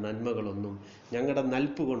തരുന്ന നന്മകളൊന്നും ഞങ്ങളുടെ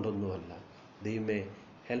നൽപ്പ് കൊണ്ടൊന്നുമല്ല. ദൈവമേ,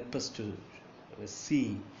 ഹെൽപ്പ് us ടു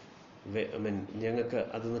സീ, ഞങ്ങൾക്ക്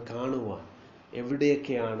അതൊന്ന് കാണുവാൻ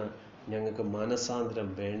എവിടെയൊക്കെയാണ് ഞങ്ങൾക്ക്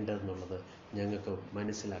മനസാന്തരം വേണ്ടതെന്നുള്ളത് ഞങ്ങൾക്ക്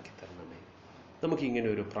മനസ്സിലാക്കി തരണമേ. നമുക്കിങ്ങനെ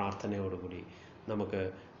ഒരു പ്രാർത്ഥനയോടുകൂടി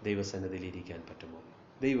നമുക്ക് ദൈവസന്നിധിയിൽ ഇരിക്കാൻ പറ്റുമോ?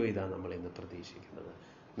 ദൈവം ഇതാ നമ്മളിന്ന് പ്രതീക്ഷിക്കുന്നത്.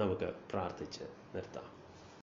 നമുക്ക് പ്രാർത്ഥിച്ച് നിർത്താം.